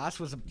from the class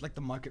was like the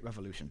market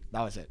revolution.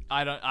 That was it.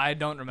 I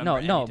don't remember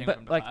No, anything but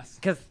from the like, class.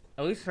 because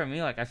at least for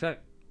me, like I feel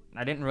like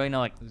I didn't really know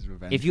like This is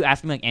revenge. if you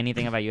asked me like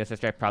anything about U.S.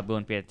 history, I probably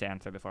wouldn't be able to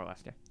answer before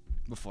last year.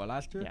 Before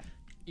last year?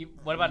 Yeah.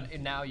 What about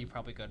now? You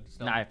probably could.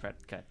 Still. No, I could.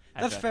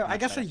 That's fair. I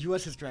guess for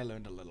US history I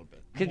learned a little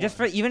bit. Cause just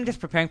More. for even just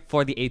preparing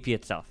for the AP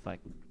itself,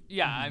 like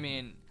Yeah, I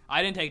mean,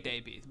 I didn't take the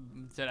AP,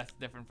 so that's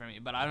different for me.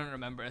 But I don't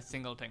remember a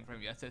single thing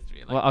from U.S.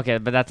 history. Like, well, okay,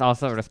 but that's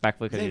also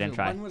respectful because you Xavier, didn't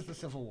try. when was the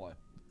Civil War?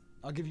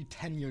 I'll give you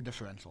 10-year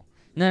differential.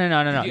 No, Dude,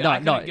 I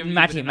couldn't give you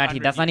Matty, within Matty,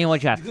 100 that's not even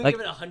what you asked. You Like, give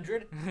it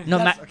 100? no,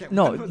 Yes, okay, when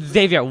no, was the-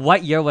 Xavier,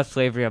 what year was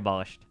slavery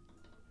abolished?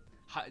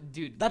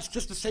 dude, That's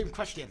just the same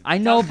question. I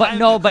know, but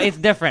no, but it's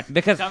different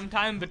because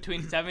sometime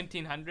between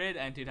 1700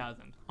 and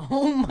 2000.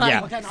 Oh my.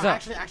 Yeah. Okay, no, So-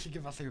 actually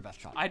give us your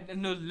best shot. I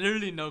no,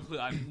 literally no clue.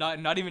 I'm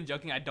not even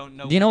joking. I don't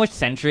know. do you know which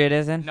century it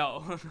is in?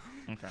 No,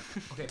 Okay.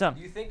 Okay. So-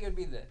 Do you think it would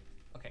be the?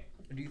 Okay.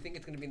 Do you think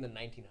it's gonna be in the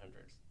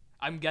 1900s?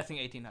 I'm guessing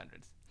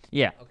 1800s.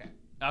 Yeah. Okay.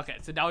 Okay,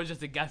 so that was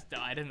just a guess, though.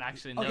 I didn't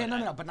actually know. Okay, no,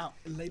 that. no, but now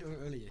late or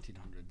early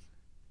 1800s.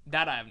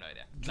 That I have no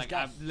idea. Just Like, guess.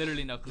 I have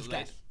literally no clue. Just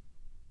Late, guess.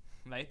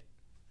 late.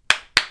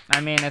 I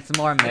mean, it's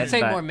more mid. I'd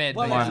say but more mid.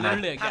 Well, but more it's yeah. mid.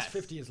 literally a past guess.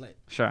 50 is late.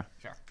 Sure.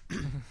 Sure.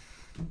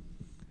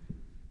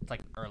 It's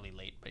like early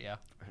late, but yeah.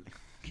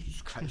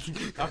 Jesus Christ.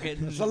 Okay,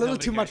 It's a little nobody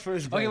too much cares. for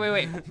his Okay,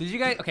 brain. wait. Did you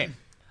guys? Okay.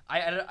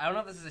 I don't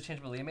know if this is a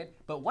change Malia made,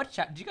 but what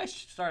did you guys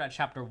start at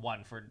chapter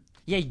 1 for?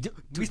 Yeah.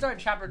 We started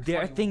chapter 2.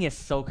 Their thing is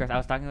so cursed. I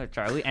was talking with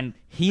Charlie, and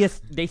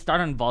they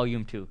start on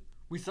volume 2.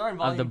 We start in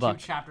of the volume 2,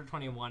 book. chapter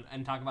 21,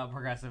 and talk about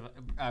progressive.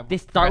 They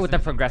start with the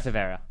progressive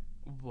era.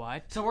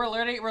 What? So we're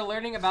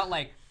learning about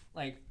like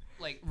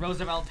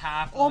Roosevelt,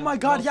 Taft. Oh my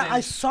god, yeah, Wilson.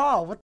 I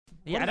saw. What?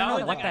 Yeah, I That don't know was,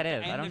 what like, that at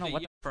is. the I end don't of know the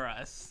what. year for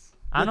us.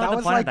 I don't know that what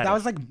was the point like of that that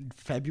is. was like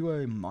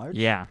February, March.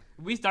 Yeah.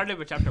 We started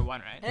with chapter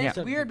 1, right? And it's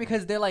Yeah. weird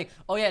because they're like,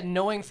 oh yeah,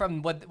 knowing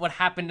from what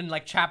happened in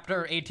like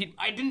chapter 18.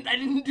 I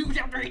didn't do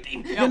chapter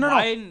 18. Yeah, no,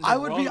 why in no. the I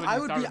would world be, would I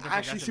you would start be with the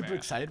actually progressive super era?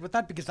 excited with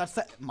that because that's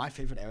my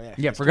favorite area.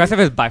 Yeah, History. progressive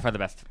is by far the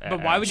best.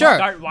 But why would Sure, you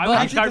start? Why but- would you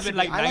Actually, start with disagree.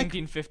 like I like-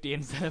 1950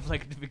 instead of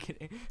like the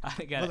beginning? I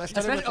get Well, I it.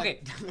 started Especially-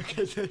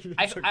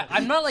 with, okay.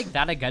 I'm not like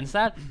that against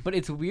that, but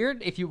it's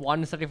weird if you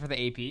want to study for the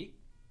AP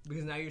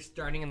because now you're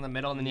starting in the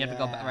middle and then you have to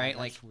go back, right?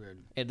 Like, That's weird.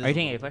 it Are you is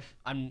taking A weird.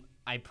 push?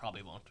 I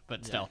probably won't, but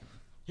Yeah. still.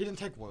 He didn't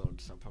take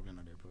world, so probably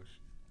not A push.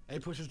 A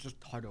push is just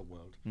harder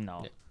world.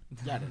 No.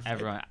 Yeah, it is.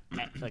 Everyone,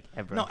 like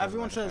everyone. No, says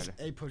everyone world is says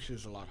harder. A push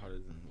is a lot harder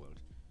than world.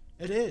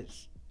 It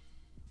is.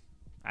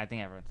 I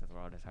think everyone says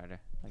world is harder.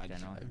 Like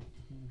generally.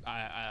 I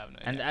have no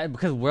idea. And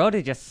because world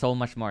is just so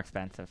much more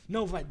expensive.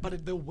 No, right,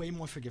 but they're way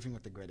more forgiving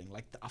with the grading.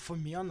 Like, for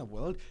me on the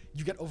world,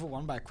 you get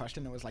overwhelmed by a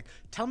question that was like,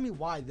 tell me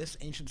why this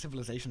ancient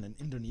civilization in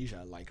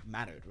Indonesia, like,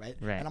 mattered, right?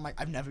 Right. And I'm like,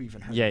 I've never even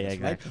heard Yeah, of yeah, this,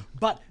 exactly. right?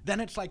 But then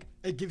it's like,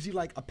 it gives you,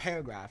 like, a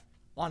paragraph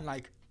on,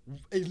 like,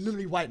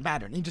 literally why it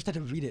mattered. And you just have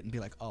to read it and be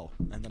like, oh.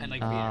 And then And,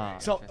 like, you- Ah.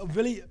 So,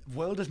 really,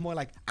 world is more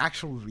like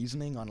actual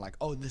reasoning on, like,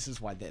 oh, this is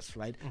why this,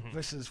 right? Mm-hmm.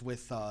 Versus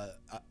with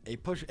A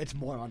push, it's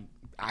more on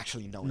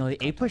actually knowing. No, the A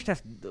content. push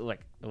test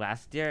like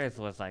last year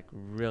was like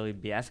really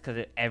BS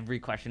because every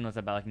question was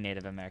about like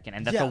Native American,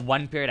 and that's Yeah. the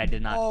one period I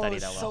did not Oh, study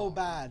it's that well. so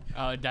bad.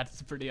 Oh,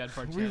 that's pretty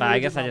unfortunate. We But I really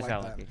guess did I not just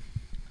like got that. lucky.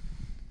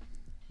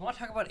 You want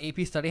to talk about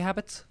AP study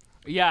habits?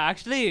 Yeah,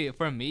 actually,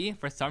 for me,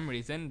 for some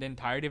reason, the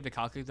entirety of the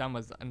calc exam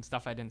was on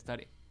stuff I didn't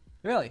study.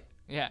 Really?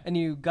 Yeah, And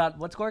you got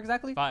what score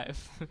exactly?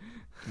 5.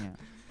 Yeah.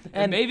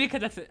 And- maybe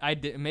because I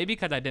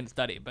didn't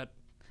study, but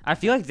I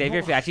feel like Xavier,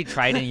 if you actually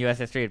tried in U.S.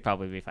 history, it'd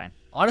probably be fine.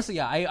 Honestly,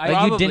 yeah. I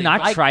But you did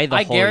not try the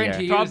I whole year.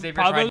 guarantee you, Xavier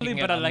tried probably, to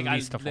get but at like I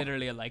least a 4.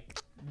 literally like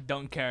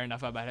don't care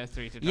enough about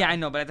history to. Yeah, try. I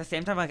know, but at the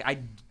same time, like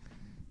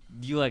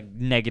you like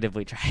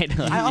negatively tried.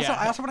 I also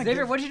Yeah. want to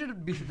Xavier, give. what did you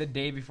do the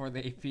day before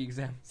the AP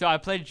exam? So I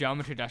played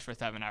Geometry Dash for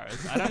 7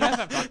 hours. I don't know if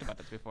I've talked about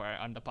this before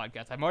on the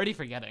podcast. I'm already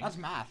forgetting. That's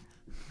math.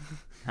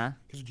 Huh?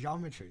 Because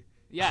geometry.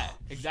 Yeah,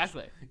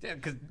 exactly. Yeah,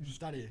 because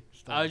Study.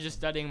 I was just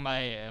studying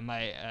my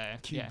yeah.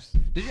 Cubes.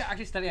 did you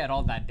actually study at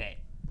all that day?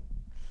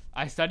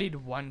 I studied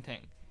one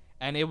thing,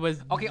 and it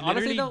was Okay,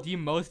 honestly, literally though- the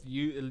most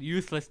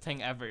useless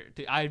thing ever.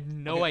 I have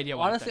no idea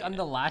why. I Honestly, studied on it.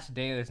 the last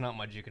day, there's not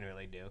much you can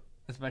really do,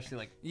 especially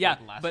like Yeah,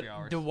 the last but 3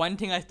 hours. the one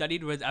thing I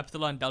studied was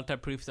epsilon delta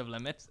proofs of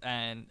limits,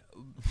 and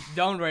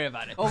don't worry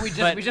about it. Oh, we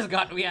But just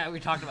got we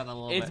talked about that a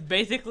little it's bit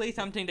basically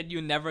something that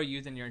you never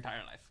use in your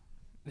entire life.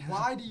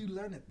 Why do you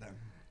learn it then?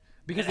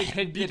 because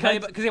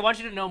because- they want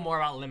you to know more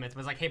about limits. But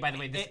it's like, hey, by the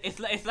way, this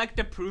It's like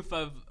the proof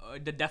of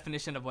the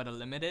definition of what a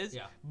limit is.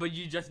 Yeah. But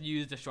you just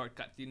use the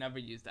shortcuts. You never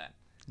use that.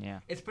 Yeah.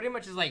 it's pretty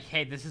much just like,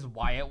 hey, this is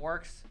why it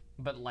works,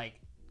 but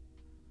like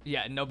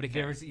Yeah, nobody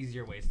cares. there's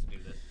easier ways to do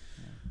this.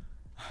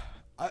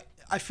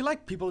 I feel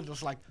like people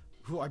just like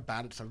who are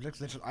bad at subjects,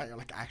 they just are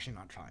like actually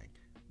not trying.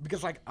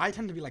 Because like I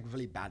tend to be like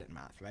really bad at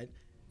math, right?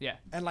 Yeah.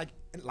 And like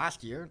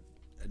last year,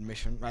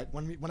 admission, right?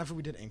 Whenever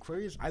we did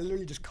inquiries, I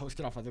literally just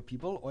coasted off other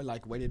people or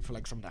like waited for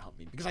like someone to help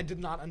me because I did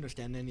not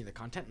understand any of the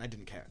content and I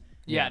didn't care.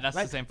 Yeah, that's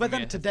right? the same for But me.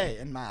 then today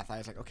in math, I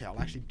was like, okay, I'll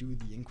actually do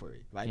the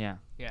inquiry, right? Yeah.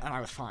 Yeah. And I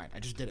was fine. I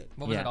just did it.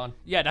 What was Yeah. it on?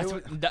 Yeah, that's It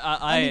what wa-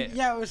 I mean,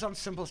 yeah, it was some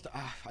simple stuff.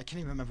 I can't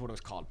even remember what it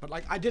was called, but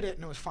like I did it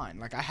and it was fine.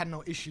 Like I had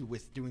no issue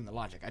with doing the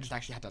logic. I just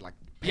actually had to like.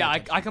 pay Yeah,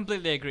 attention. I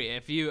completely agree.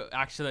 If you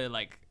actually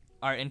like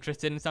are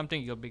interested in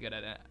something, you'll be good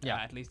at it. Yeah.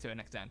 At least to an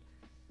extent.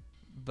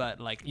 But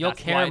like You'll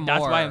that's care why,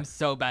 That's why more. I'm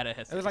so bad at It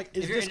history. was like,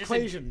 is If you're this interested-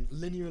 equation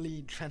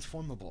linearly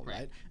transformable,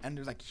 right? And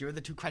it was like, here are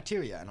the 2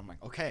 criteria, and I'm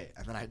like, okay.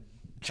 And then I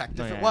checked if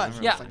Oh, it yeah, I was. remember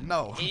and Yeah. it's like,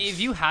 no. If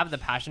you have the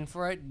passion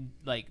for it,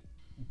 like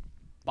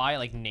by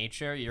like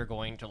nature, you're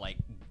going to like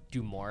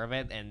do more of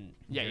it, and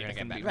Yeah, you're you're gonna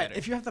get gonna be better. Right.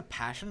 If you have the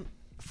passion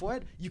for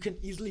it, you can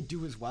easily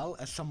do as well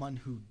as someone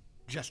who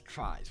just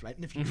tries, right?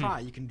 And if you try,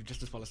 you can do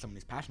just as well as someone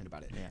who's passionate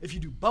about it. Yeah. If you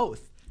do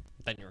both,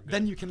 Then you're good.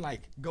 then you can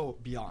like go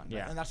beyond. Right?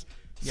 Yeah. And that's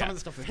Yeah. some of the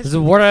stuff for This is history.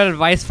 a word of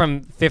advice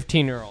from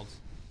 15-year-olds.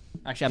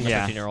 Actually, I'm the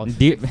Yeah. 15-year-old.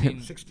 Deep-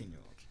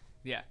 16-year-olds.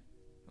 Yeah.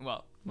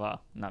 Well,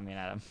 well, not me and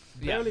Adam.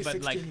 yeah, Barely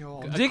but like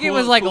 16-year-old. a Jiggy cool-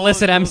 was like, cool-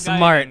 listen, I'm cool guy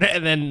smart,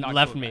 and then not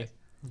left cool me. guys.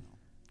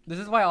 This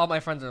is why all my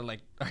friends are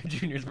like are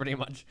juniors, pretty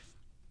much.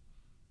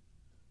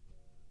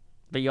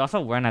 But you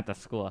also weren't at the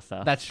school,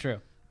 so. That's true.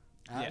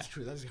 That's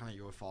true. That's kind of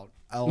your fault.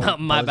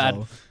 My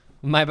bad.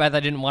 My bad. I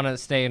didn't want to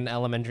stay in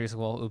elementary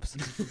school. Oops.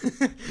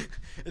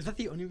 Is that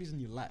the only reason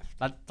you left?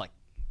 That's like,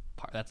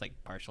 that's like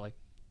partially.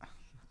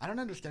 I don't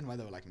understand why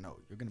they were like, no,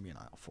 you're gonna be in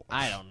aisle 4.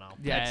 I don't know.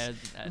 Yeah.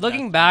 It's-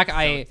 looking back,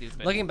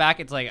 looking back,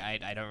 it's like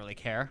I don't really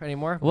care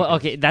anymore. Well, because-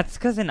 okay, that's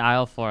because in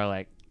aisle 4,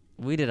 like,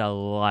 we did a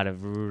lot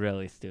of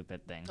really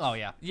stupid things. Oh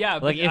yeah. Yeah.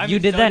 Like, but if I you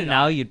mean, did so that I.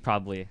 now, you'd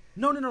probably.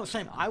 No,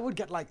 same. I would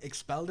get like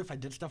expelled if I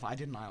did stuff I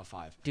did in aisle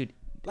 5. Dude,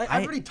 Like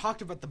I've already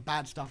talked about the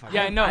bad stuff I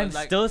Yeah, I did. know. I'm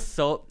like, still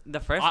so. The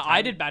first time.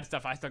 I did bad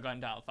stuff. I still got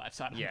into L5,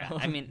 so I don't Yeah, know.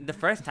 I mean, the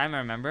first time I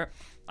remember,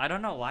 I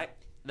don't know why.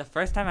 The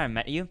first time I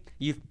met you,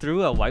 you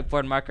threw a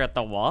whiteboard marker at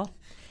the wall,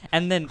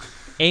 and then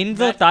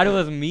Angel thought it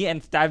was me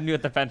and stabbed me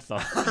with the pencil.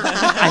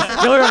 I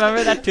still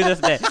remember that to this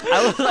day.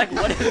 I was like,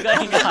 "What is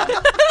going on?"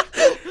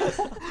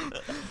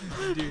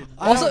 Dude.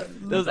 Also,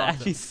 It was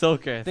actually so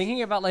cursed.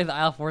 thinking about like the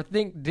aisle 4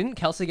 thing, didn't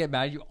Kelsey get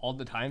mad at you all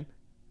the time?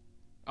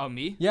 Oh,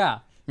 me? Yeah.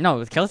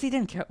 No, Kelsey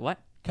didn't care. What?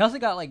 Kelsey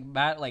got like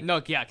mad, like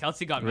No, yeah,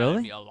 Kelsey got mad Really?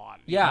 at me a lot.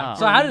 yeah. Oh.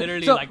 So how did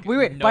Literally, so like,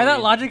 wait no by that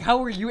reason. logic, how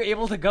were you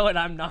able to go and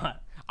I'm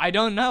not? I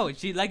don't know.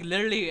 She like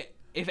literally,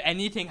 if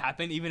anything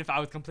happened, even if I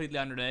was completely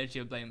unrelated, she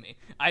would blame me.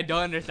 I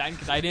don't understand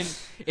because I didn't.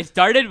 It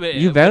started with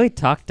You barely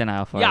talked in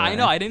aisle 4. Yeah, I right?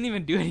 know. I didn't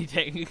even do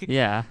anything.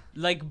 Yeah.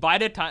 Like by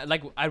the time,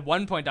 like at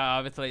one point, I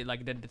obviously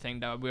like did the thing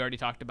that we already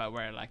talked about,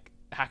 where like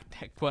hacked,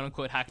 quote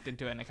unquote, hacked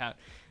into an account.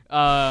 But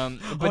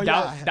Oh,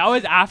 yeah. that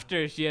was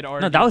after she had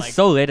already. No, that was like,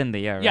 so late in the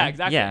year. Right? Yeah,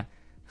 exactly. Yeah.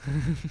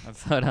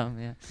 That's so dumb.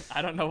 Yeah.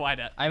 I don't know why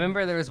that. I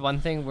remember there was one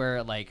thing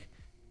where like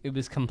it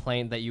was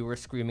complained that you were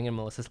screaming in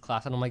Melissa's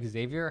class, and I'm like,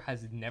 Xavier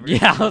has never.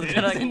 Yeah, I was screamed in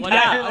gonna, his like, what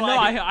entire Yeah, no,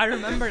 life. I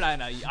remember that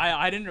now.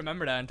 I didn't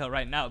remember that until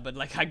right now, but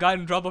like I got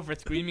in trouble for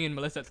screaming in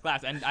Melissa's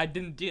class, and I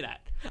didn't do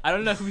that. I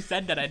don't know who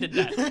said that I did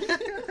that.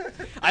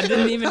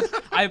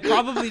 I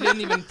probably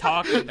didn't even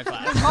talk in the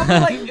class.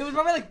 It was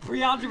probably like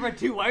pre-algebra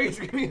 2. Why are you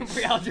screaming in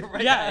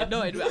pre-algebra? Yeah,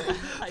 no,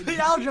 The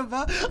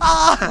algebra.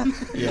 Ah.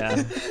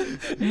 Yeah.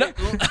 No,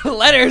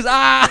 letters.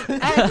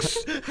 X.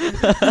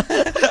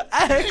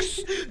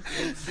 X.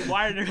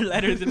 why are there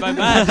letters in my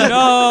math?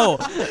 No.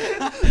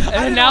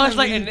 And now it's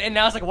like, and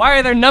now it's like, why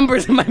are there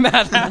numbers in my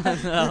math?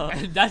 No.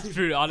 That's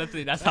true.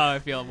 Honestly, that's how I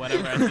feel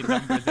whenever I see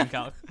numbers in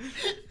calc.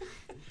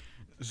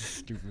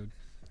 Stupid.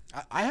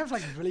 I have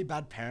like really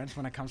bad parents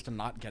when it comes to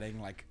not getting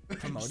like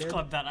promoted.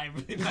 Club that I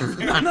really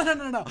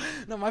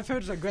No, my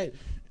parents are great.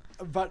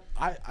 But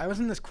I was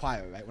in this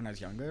choir, right, when I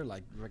was younger,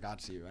 like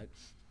ragazzi, right?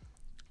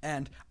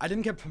 And I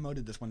didn't get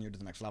promoted this 1 year to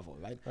the next level,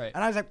 right? Right.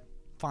 And I was like,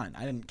 fine,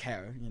 I didn't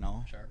care, you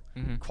know. Sure.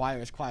 Mm-hmm. Choir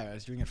is choir. I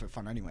was doing it for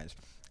fun anyways.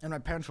 And my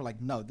parents were like,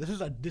 no, this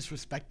is a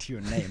disrespect to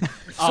your name.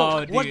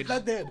 Oh, what dude. they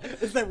did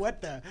is they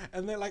went there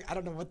and they're like, I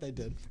don't know what they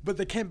did. But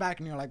they came back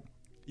and you're like,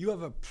 you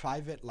have a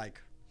private,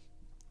 like,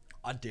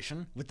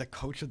 audition with the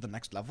coach of the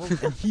next level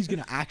and he's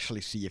gonna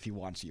actually see if he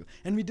wants you.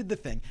 And we did the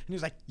thing and he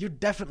was like, you're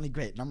definitely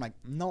great. And I'm like,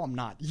 no, I'm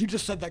not. You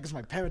just said that because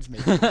my parents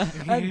made me.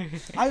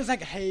 And I was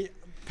like, hey,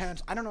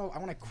 parents, I don't know, I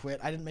want to quit.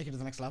 I didn't make it to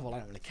the next level. I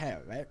don't really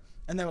care, right?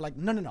 And they were like,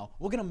 no,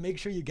 we're gonna make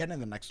sure you get in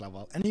the next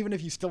level, and even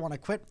if you still want to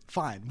quit,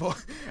 fine.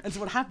 But and so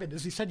what happened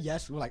is he said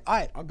yes. We're like, all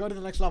right, I'll go to the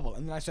next level,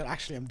 and then I said,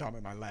 actually, I'm done,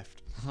 and I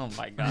left. Oh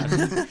my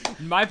god.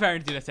 My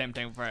parents do the same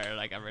thing for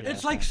like everything.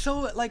 It's like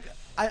so like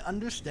I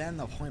understand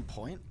the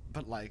point,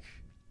 but like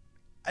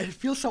I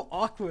feel so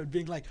awkward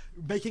being like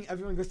making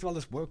everyone go through all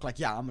this work. Like,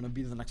 yeah, I'm gonna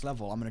be to the next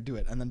level. I'm gonna do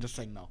it, and then just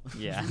saying no.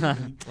 Yeah.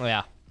 Oh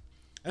yeah.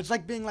 It's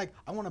like being like,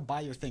 I want to buy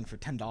your thing for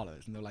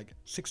 $10, and they're like,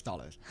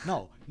 $6.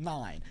 No,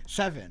 9,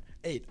 7,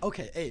 8.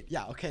 Okay, 8.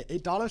 Yeah, okay,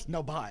 $8.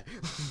 No, buy.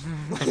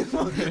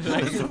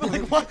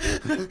 like what?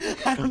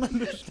 I don't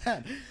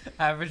understand.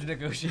 Average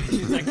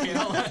negotiations like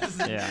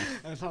KLS. Yeah.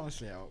 That's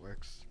honestly how it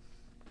works.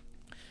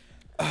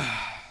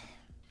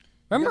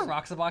 Remember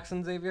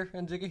Roxabox, Xavier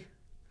and Ziggy?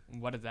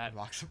 What is that?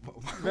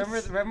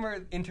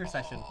 Remember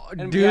Intercession?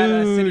 And we had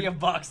a city of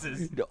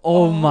boxes.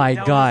 Oh my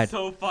that god. was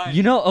so fun.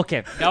 You know,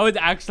 okay. That was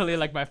actually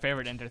like my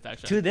favorite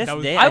intersection. To this That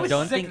was- day, I I was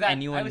don't sick think that-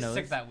 anyone I was knows.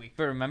 sick that week.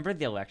 But remember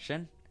the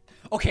election?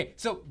 Okay,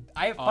 so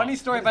I have a funny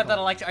story about that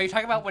election. Are you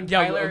talking about when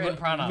Yeah, Tyler w- and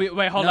Pranav?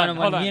 wait, hold no, on, no,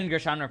 hold when on. me and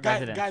Gershan were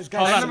president. Guys,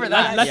 Hold on, remember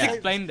that. Let's Yeah.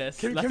 explain this.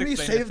 Can Let's we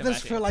explain save to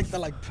this Matthew. for like the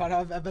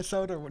Pranav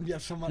episode, or when we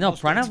have someone No, else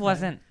to Pranav explain?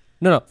 wasn't.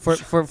 No,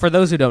 for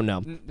those who don't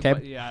know.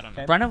 Okay. Yeah, I don't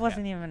know. Pranav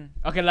wasn't even.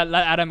 Okay, let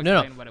Adam No,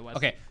 explain no. what it was.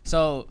 Okay,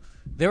 so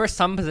there were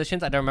some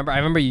positions I don't remember. I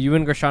remember you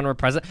and Gershawn were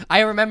present.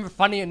 I remember,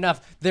 funny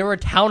enough, there were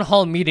town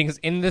hall meetings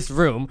in this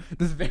room,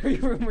 this very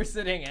room we're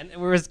sitting in. And there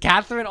was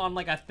Catherine on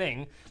like a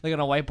thing, like on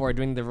a whiteboard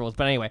doing the rules.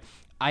 But anyway,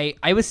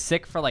 I was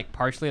sick for like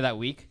partially that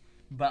week.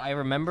 But I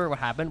remember what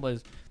happened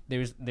was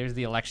there's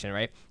the election,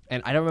 right?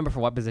 And I don't remember for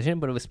what position,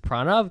 but it was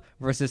Pranav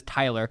versus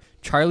Tyler,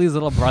 Charlie's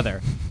little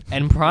brother.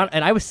 And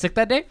I was sick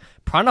that day.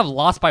 Pranav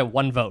lost by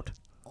 1 vote.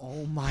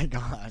 Oh my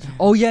god.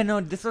 Oh yeah, no,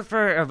 this was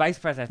for a vice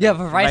president. Yeah,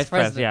 for vice pres,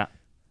 president. Yeah.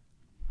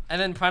 And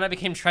then Pranav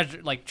became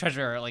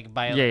treasurer, like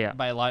by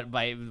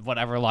by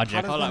whatever logic.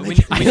 How does Hold that on,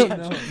 make I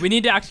don't know. we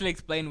need to actually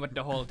explain what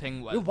the whole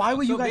thing was. Why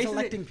were you So guys basically-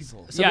 electing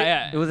people? So Yeah, there-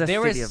 yeah. It was a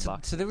there city was of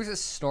box. so there was a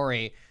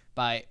story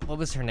by what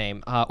was her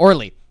name?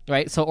 Orly,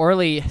 right? So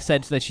Orly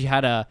said that she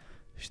had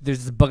there's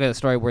this book of the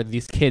story where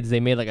these kids they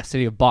made like a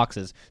city of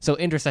boxes. So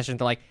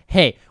intercessions are like,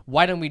 hey,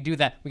 why don't we do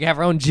that? We can have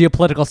our own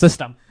geopolitical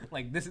system.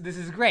 Like this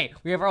is great.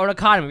 We have our own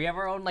economy. We have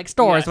our own like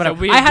stores. Yeah, so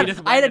whatever. we I had just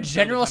a went and built a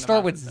general ton of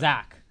store with houses.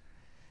 Zach.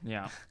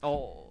 Yeah.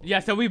 Oh. Yeah,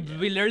 so we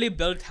literally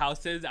built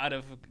houses out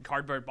of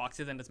cardboard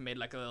boxes and just made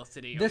like a little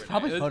city. There's over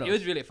probably there. photos. It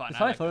was really fun. There's I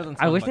probably liked photos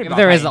it. on I wish If they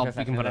there brought is,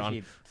 my we can put it on.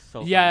 intersection. So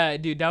fun. Yeah,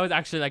 dude, that was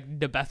actually like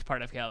the best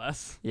part of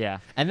KLS. Yeah.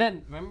 And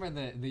then remember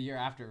the year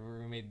after where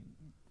we made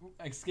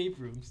escape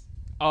rooms.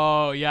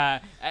 Oh yeah.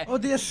 Oh,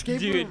 the escape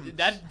Dude, rooms.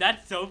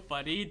 that's so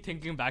funny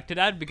thinking back to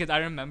that because I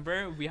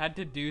remember we had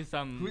to do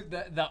some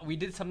We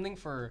did something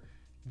for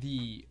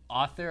the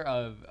author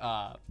of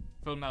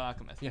Full Metal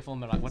Alchemist. Full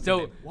Metal. What's So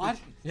his name? What?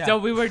 Yeah. So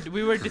we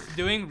were just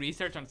doing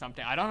research on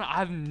something. I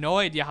have no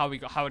idea how it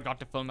got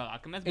to Full Metal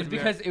Alchemist. It's but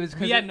because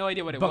we had no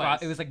idea what it was.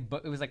 It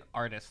was like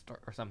artist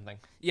or something.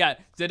 Yeah.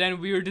 So then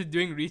we were just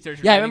doing research.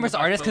 Yeah, I reading remember it's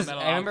about artist Full 'cause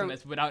Metal I remember-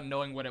 Alchemist without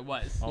knowing what it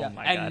was. Oh Yeah.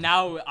 my And god.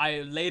 now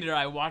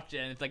I watched it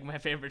and it's like my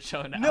favorite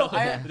show now. No,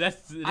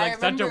 that's I like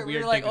such remember a we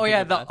weird were like, thing. oh to yeah,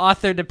 think the about.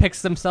 author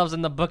depicts themselves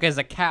in the book as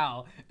a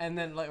cow, and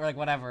then like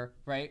whatever,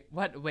 right?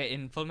 What? Wait,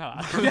 in Full Metal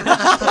Alchemist?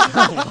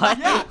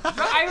 Yeah,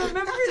 I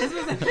remember this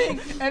was a thing,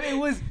 and it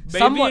was Maybe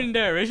somewhat in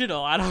the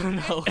original. I don't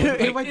know.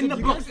 wait, in the did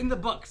you books. guys- In the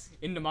books.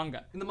 in the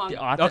manga. In the manga.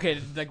 The author- Okay,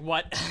 like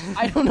what?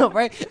 I don't know,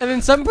 right? And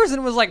then some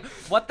person was like,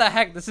 "What the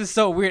heck? This is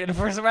so weird." And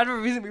for some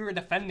random reason, we were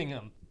defending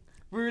him.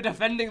 We were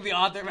defending the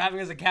author of having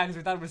as a cat because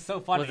we thought it was so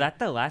funny. Was that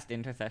the last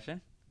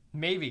intercession?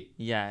 Maybe?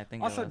 Yeah, I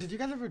think. Also, it was. did you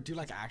guys ever do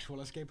like actual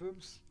escape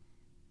rooms?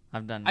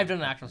 I've done. I've done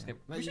an actual skip.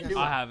 Like, We you should guys- do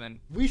I it. haven't.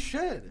 We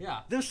should.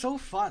 Yeah. They're so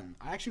fun.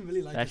 I actually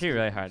really like. It's actually escape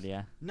really rooms. hard.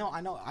 Yeah. No, I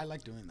know. I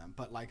like doing them,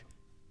 but like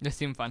They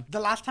seem fun. the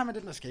last time I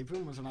did an escape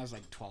room was when I was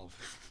like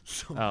 12.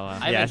 So Oh. Yeah,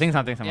 I haven't- think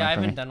something similar Yeah, I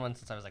for haven't me. done one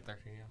since I was like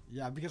 13.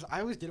 yeah, because I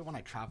always did it when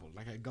I traveled.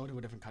 Like I go to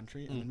a different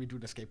country and then we do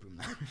an escape room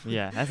there.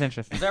 Yeah, that's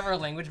interesting. Is there ever a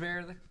language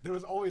barrier there? There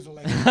was always a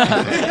language.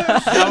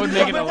 That would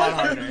make it a lot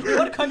harder.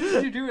 What country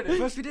did you do it in?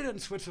 First we did it in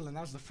Switzerland.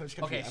 That was the first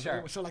country. Okay, ever.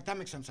 sure. So like that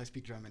makes sense. I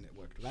speak German. It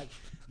worked, right?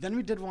 Then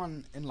we did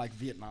one in like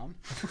Vietnam.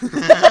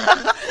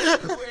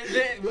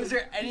 Was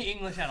there any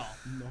English at all?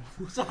 No.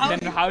 So how?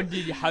 Then how did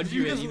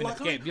you just even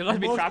luckily- escape? You'll just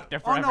be most- trapped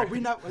there Oh forever.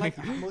 no, like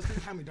most of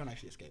the time we don't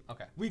actually escape.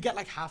 Okay. We get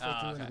like halfway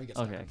through and then okay. we get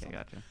stuck. Okay, in okay,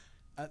 somewhere. gotcha.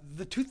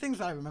 The two things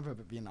that I remember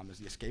about Vietnam is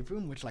the escape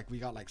room, which like we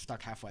got like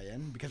stuck halfway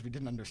in because we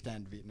didn't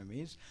understand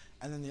Vietnamese,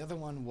 and then the other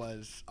one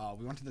was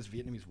we went to this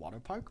Vietnamese water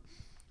park,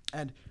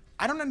 and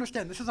I don't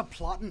understand. This is a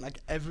plot in like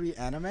every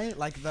anime.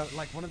 Like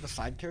one of the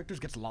side characters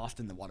gets lost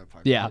in the water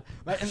park. Yeah,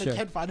 Right, and sure. they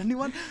can't find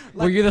anyone.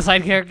 Were you the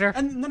side character?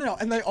 And no,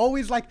 and they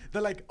always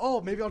they're like,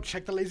 oh, maybe I'll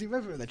check the lazy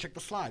river. They check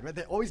the slide, right?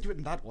 They always do it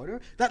in that order.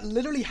 That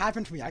literally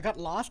happened to me. I got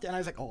lost, and I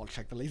was like, oh, I'll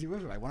check the lazy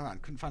river. I went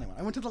around, couldn't find anyone.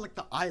 I went to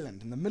the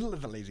island in the middle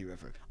of the lazy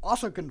river.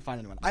 Also couldn't find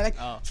anyone. I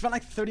spent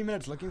like 30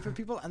 minutes looking for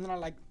people, and then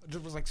I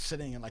just was like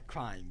sitting and like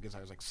crying because I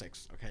was like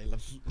 6. Okay,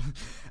 let's.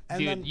 And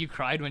Dude, then, you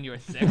cried when you were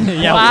 6.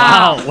 Yeah,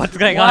 Wow. wow. What's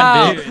going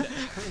Wow. on, dude?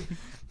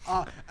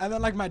 and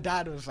then like my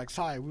dad was like,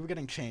 sorry, we were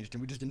getting changed,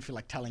 and we just didn't feel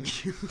like telling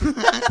you.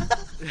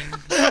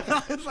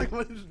 It's like,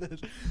 what is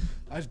this?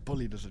 I was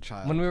bullied as a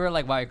child. When we were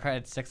like, wow, you cried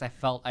at 6, I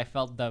felt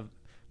the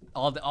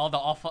all the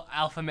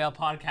alpha male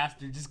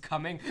podcasters just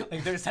coming,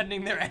 like they're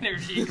sending their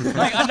energy,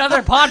 like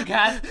another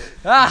podcast.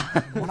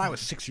 Ah. When I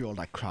was 6-year-old,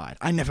 I cried.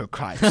 I never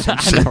cried.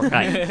 I know,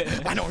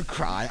 right? I don't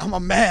cry. I'm a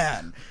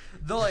man.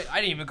 Though, like, I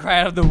didn't even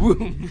cry out of the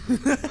womb.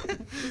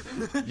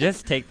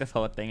 Just take this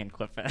whole thing and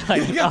clip it.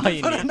 Like, that's all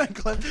you Put it in need. a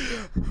clip.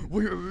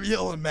 We're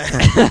real men.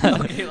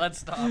 Okay, let's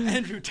stop.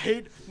 Andrew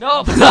Tate.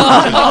 No,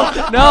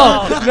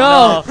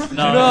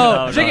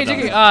 no.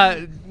 Jiggy.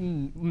 no.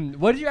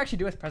 What did you actually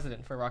do as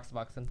president for Rocks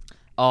Boxing?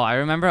 Oh, I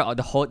remember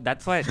the whole.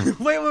 That's why.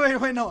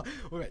 Wait, no.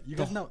 Wait. You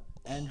guys know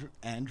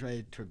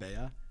Andre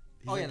Trebea?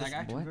 Oh yeah, that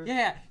guy. What?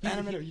 Yeah.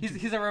 Animator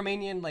He's a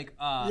Romanian like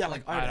yeah,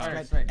 like artist,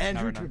 artist, right? right.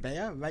 Andrew Never known.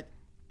 Trebea, right?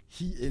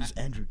 He is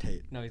Andrew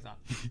Tate. No, he's not.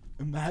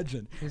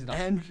 Imagine. He's not.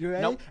 Andrew.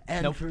 Nope.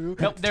 Andrew.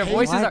 Nope. Their Tate,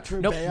 voices are.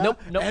 Trebea,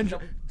 Nope. Andrew-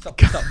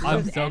 Stop.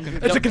 I'm so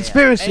confused. It's a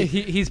conspiracy.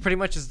 He's pretty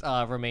much just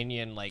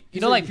Romanian, like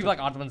He's like a- people like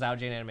Ottoman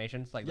Zaujian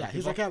animations, like Yeah, those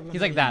he's people. like a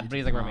he's like that, but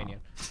he's like Romanian.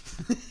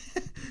 Romanian.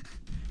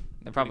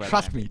 They're probably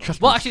Trust me. Trust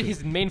me. Well, actually,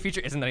 his main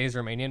feature isn't that he's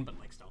Romanian, but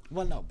like still.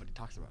 Well, no, but he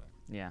talks about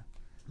it. Yeah.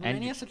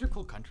 Romania is such a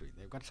cool country.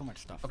 They've got so much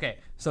stuff. Okay,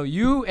 so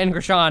you and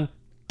Krishan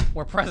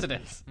were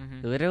presidents.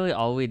 Literally,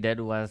 all we did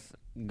was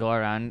go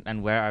around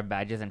and wear our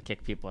badges and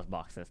kick people's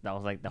boxes. That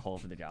was like the whole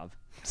of the job.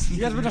 You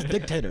guys were just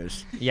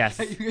dictators. Yes.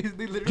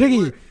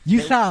 Jiggy,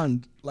 you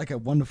sound like a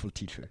wonderful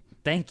teacher.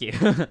 Thank you.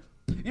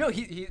 You know,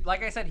 he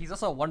like I said, he's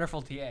also a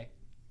wonderful TA.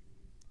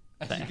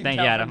 As you can Thank tell you, from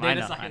Adam. I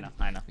data know. science.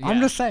 I know. I'm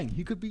Yeah. just saying,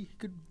 he could be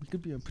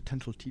a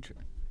potential teacher.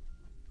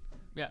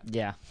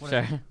 Yeah. What Sure.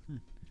 is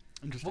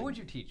Interesting. What would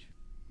you teach?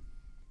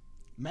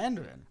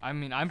 Mandarin. I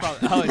mean, I'm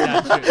probably. Oh,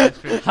 yeah, that's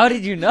true. How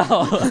did you know?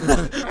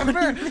 Remember?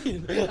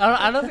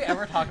 I don't know if we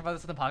ever talked about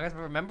this in the podcast, but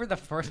remember the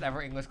first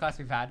ever English class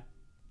we've had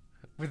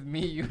with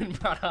me, you, and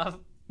Pranav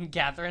and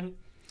Catherine.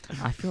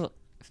 I feel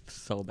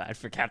so bad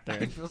for I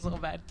Catherine. feel so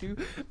bad too.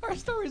 Our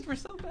stories were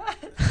so bad.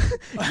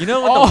 You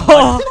know what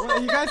the Wait, are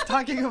you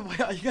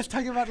guys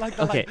talking about like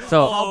the Okay, like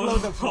so- Pablo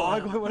the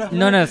Frog or whatever?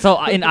 No.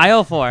 So in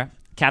IO4,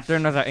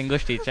 Catherine was our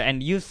English teacher,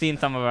 and you've seen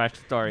some of our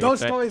stories.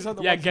 Those right? stories are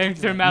the Yeah, ones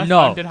gangster mouse, No.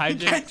 haunted hijinks.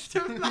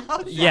 Gangster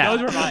mouse. Yeah.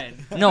 Those were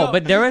mine. No,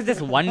 but there was this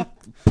one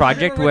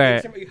project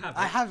where.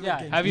 I have. Yeah,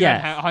 gangster- Have you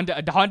Yeah.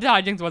 haunted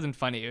hijinks wasn't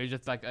funny. It was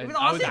just like I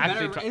was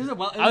actually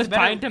I was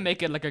trying to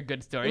make it like a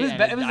good story.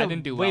 and I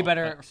didn't do way well,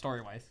 better but-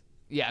 story wise.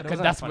 Yeah, But it because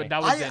wasn't that's funny. what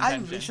that was the I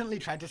intention. recently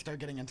tried to start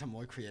getting into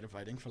more creative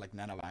writing for like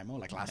NaNoWriMo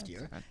like last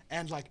year, good.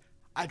 and like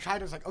I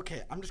was like,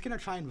 okay, I'm just gonna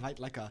try and write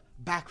like a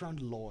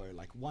background lore,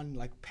 like one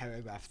like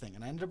paragraph thing,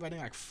 and I ended up writing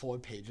like 4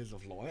 pages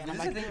of lore, and Is I'm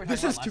this the thing we like, were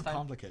this talking is about too last time?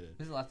 complicated.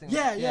 This is the last thing.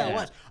 Yeah, Yeah. it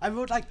was. I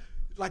wrote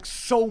like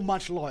so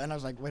much lore, and I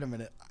was like, wait a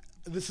minute,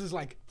 this is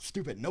like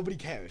stupid. Nobody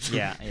cares.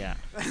 Yeah.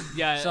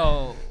 Yeah.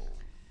 So,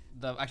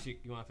 actually,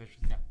 you want to finish?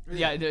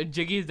 Yeah.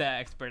 Jiggy's the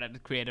expert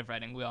at creative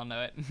writing. We all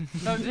know it.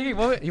 So, Jiggy,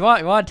 you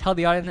want to tell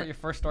the audience what your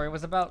first story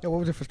was about? Yeah, what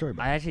was it for story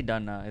about? I actually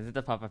don't know. Is it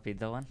the Papa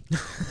Pizza one?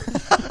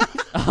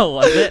 Oh,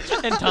 was it?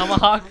 And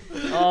Tomahawk.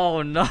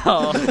 Oh no.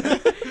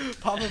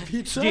 Papa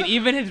Pizza. Dude,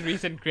 even his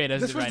recent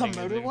creative This was the writing is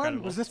murder one.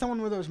 incredible. Was this the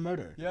one where there was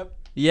murder? Yep.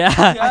 Yeah.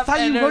 I thought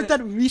and you there wrote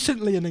that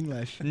recently in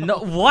English. No.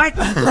 What?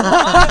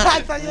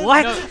 I thought you-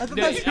 What? I thought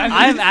No, that was-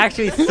 I'm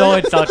actually so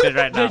insulted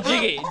right now. No,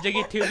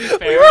 Jiggy, to be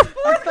fair,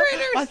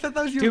 I thought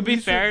that was your to be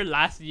recent- fair,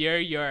 last year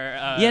your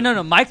Yeah,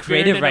 no. My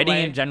creative Spirited writing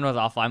Away- in general is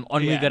awful. I'm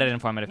only Yeah. good at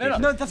informative No, no.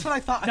 pieces. No, that's what I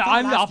thought. I No, thought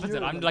I'm the last opposite.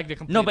 year I'm was- like the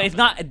complete. No, but it's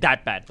opposite. not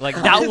that bad. Like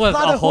that It's was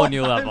not a a whole one-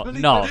 new I level.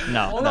 really No, thought-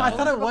 no, Oh, no, I no.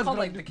 thought it was called,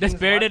 like like The King's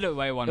Spirited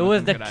Away one. It was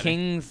wasn't the good either.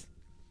 King's.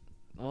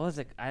 What was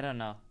it? I don't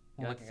know. I'm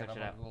You'll have looking to it search up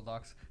it on out. Google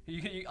Docs.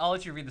 I'll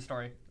let you read the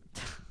story.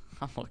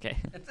 I'm okay.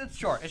 It's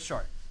short. It's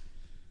short.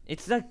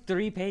 It's like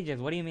 3 pages.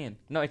 What do you mean?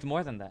 No, it's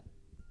more than that.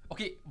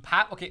 Okay,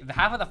 the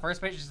half of the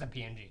first page is just a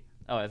PNG.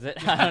 Oh, is it?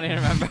 I don't even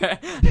remember.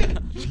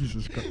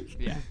 Jesus Christ.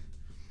 Yeah.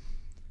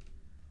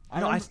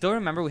 I still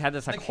remember we had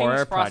this like The horror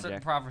King's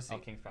project. Prophecy. Oh,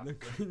 King's The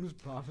Prophecy. King's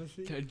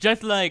Prophecy.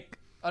 Just like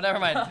Oh, never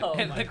mind. Oh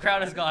my The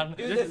crowd is gone.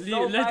 Just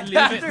so leave, bad. let's leave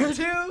Chapter it.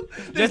 2.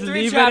 Just There's 3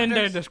 leave it in the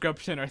chapters.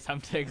 description or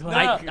something. No,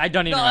 Like, no, I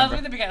don't even no, let's remember.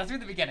 read the beginning. Let's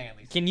read the beginning at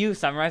least. Can you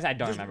summarize? I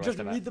don't remember Just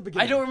what's read about. the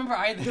beginning. I don't remember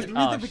either. Just read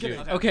Oh, the beginning.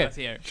 shoot. Okay. let's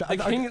hear. Sh-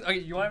 The I- king. Okay,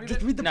 you want to read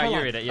Just it? read the No, you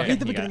prologue. read it, you Read read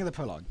the it, you beginning got of the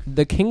prologue.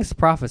 The King's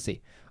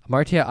Prophecy.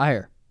 Amartya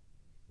Iyer.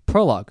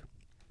 Prologue.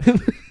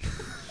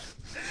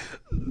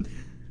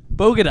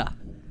 Bogota.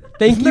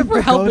 Thank Isn't you it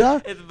for helping.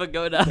 Pagoda? It's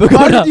Pagoda. Why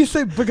Pagoda. did you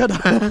say Pagoda?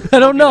 I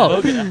don't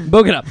know.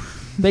 Bogota.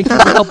 Thank you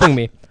for helping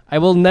me. I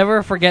will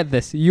never forget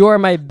this. You are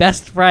my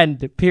best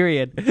friend.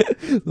 Period.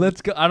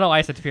 Let's go. I don't know why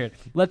I said period.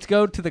 Let's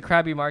go to the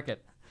Krabby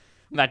Market.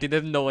 Matthew,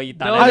 there's no way you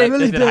thought No, I I liked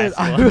really this in high did.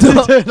 I school.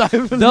 really did. I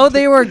really Though did.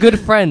 they were good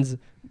friends,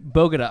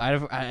 Bogota,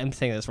 I'm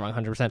saying this wrong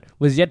 100%,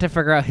 was yet to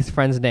figure out his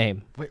friend's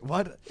name. Wait,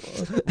 what?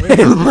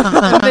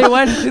 And they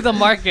went to the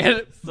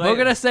market. So-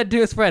 Bogota said to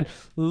his friend,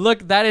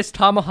 "Look, that is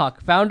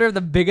Tomahawk, founder of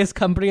the biggest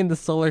company in the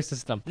solar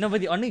system." No,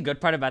 but the only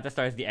good part about the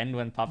story is the end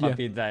when Papa Yeah.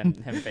 Pizza and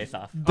him face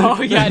off.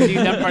 Oh yeah, dude,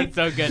 that part's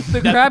so good. The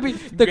That's Krabby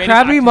greatest Krabby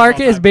acting of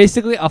Market all is time.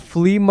 basically a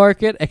flea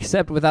market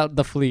except without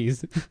the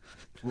fleas.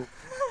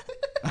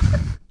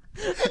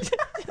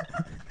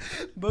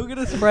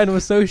 Bogota's friend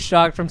was so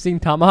shocked from seeing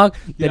Tomahawk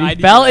that I he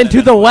did fell that into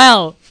as the well.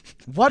 well.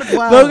 What?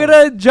 Wow.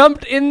 Bogota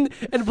jumped in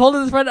and pulled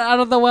his friend out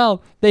of the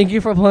well. "Thank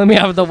you for pulling me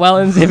out of the well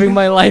and saving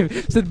my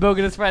life," said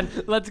Bogota's friend.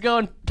 "Let's go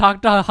and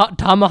talk to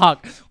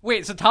Tomahawk."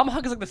 Wait, so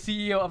Tomahawk is like the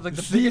CEO of like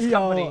the biggest CEO.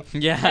 company.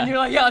 Yeah. And you're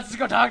like, "Yeah, let's just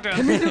go talk to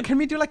him." Can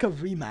we do like a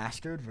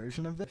remastered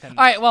version of this? All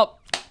right, well,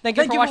 thank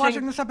you Thank for you for watching.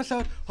 watching this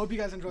episode. Hope you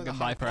guys enjoyed the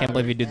Goodbye hype forever. Can't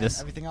believe you did and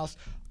this. Everything else.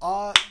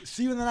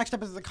 See you in the next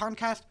episode of the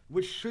Concast,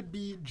 which should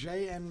be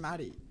Jay and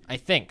Maddie. I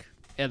think,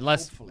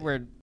 unless Hopefully.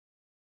 we're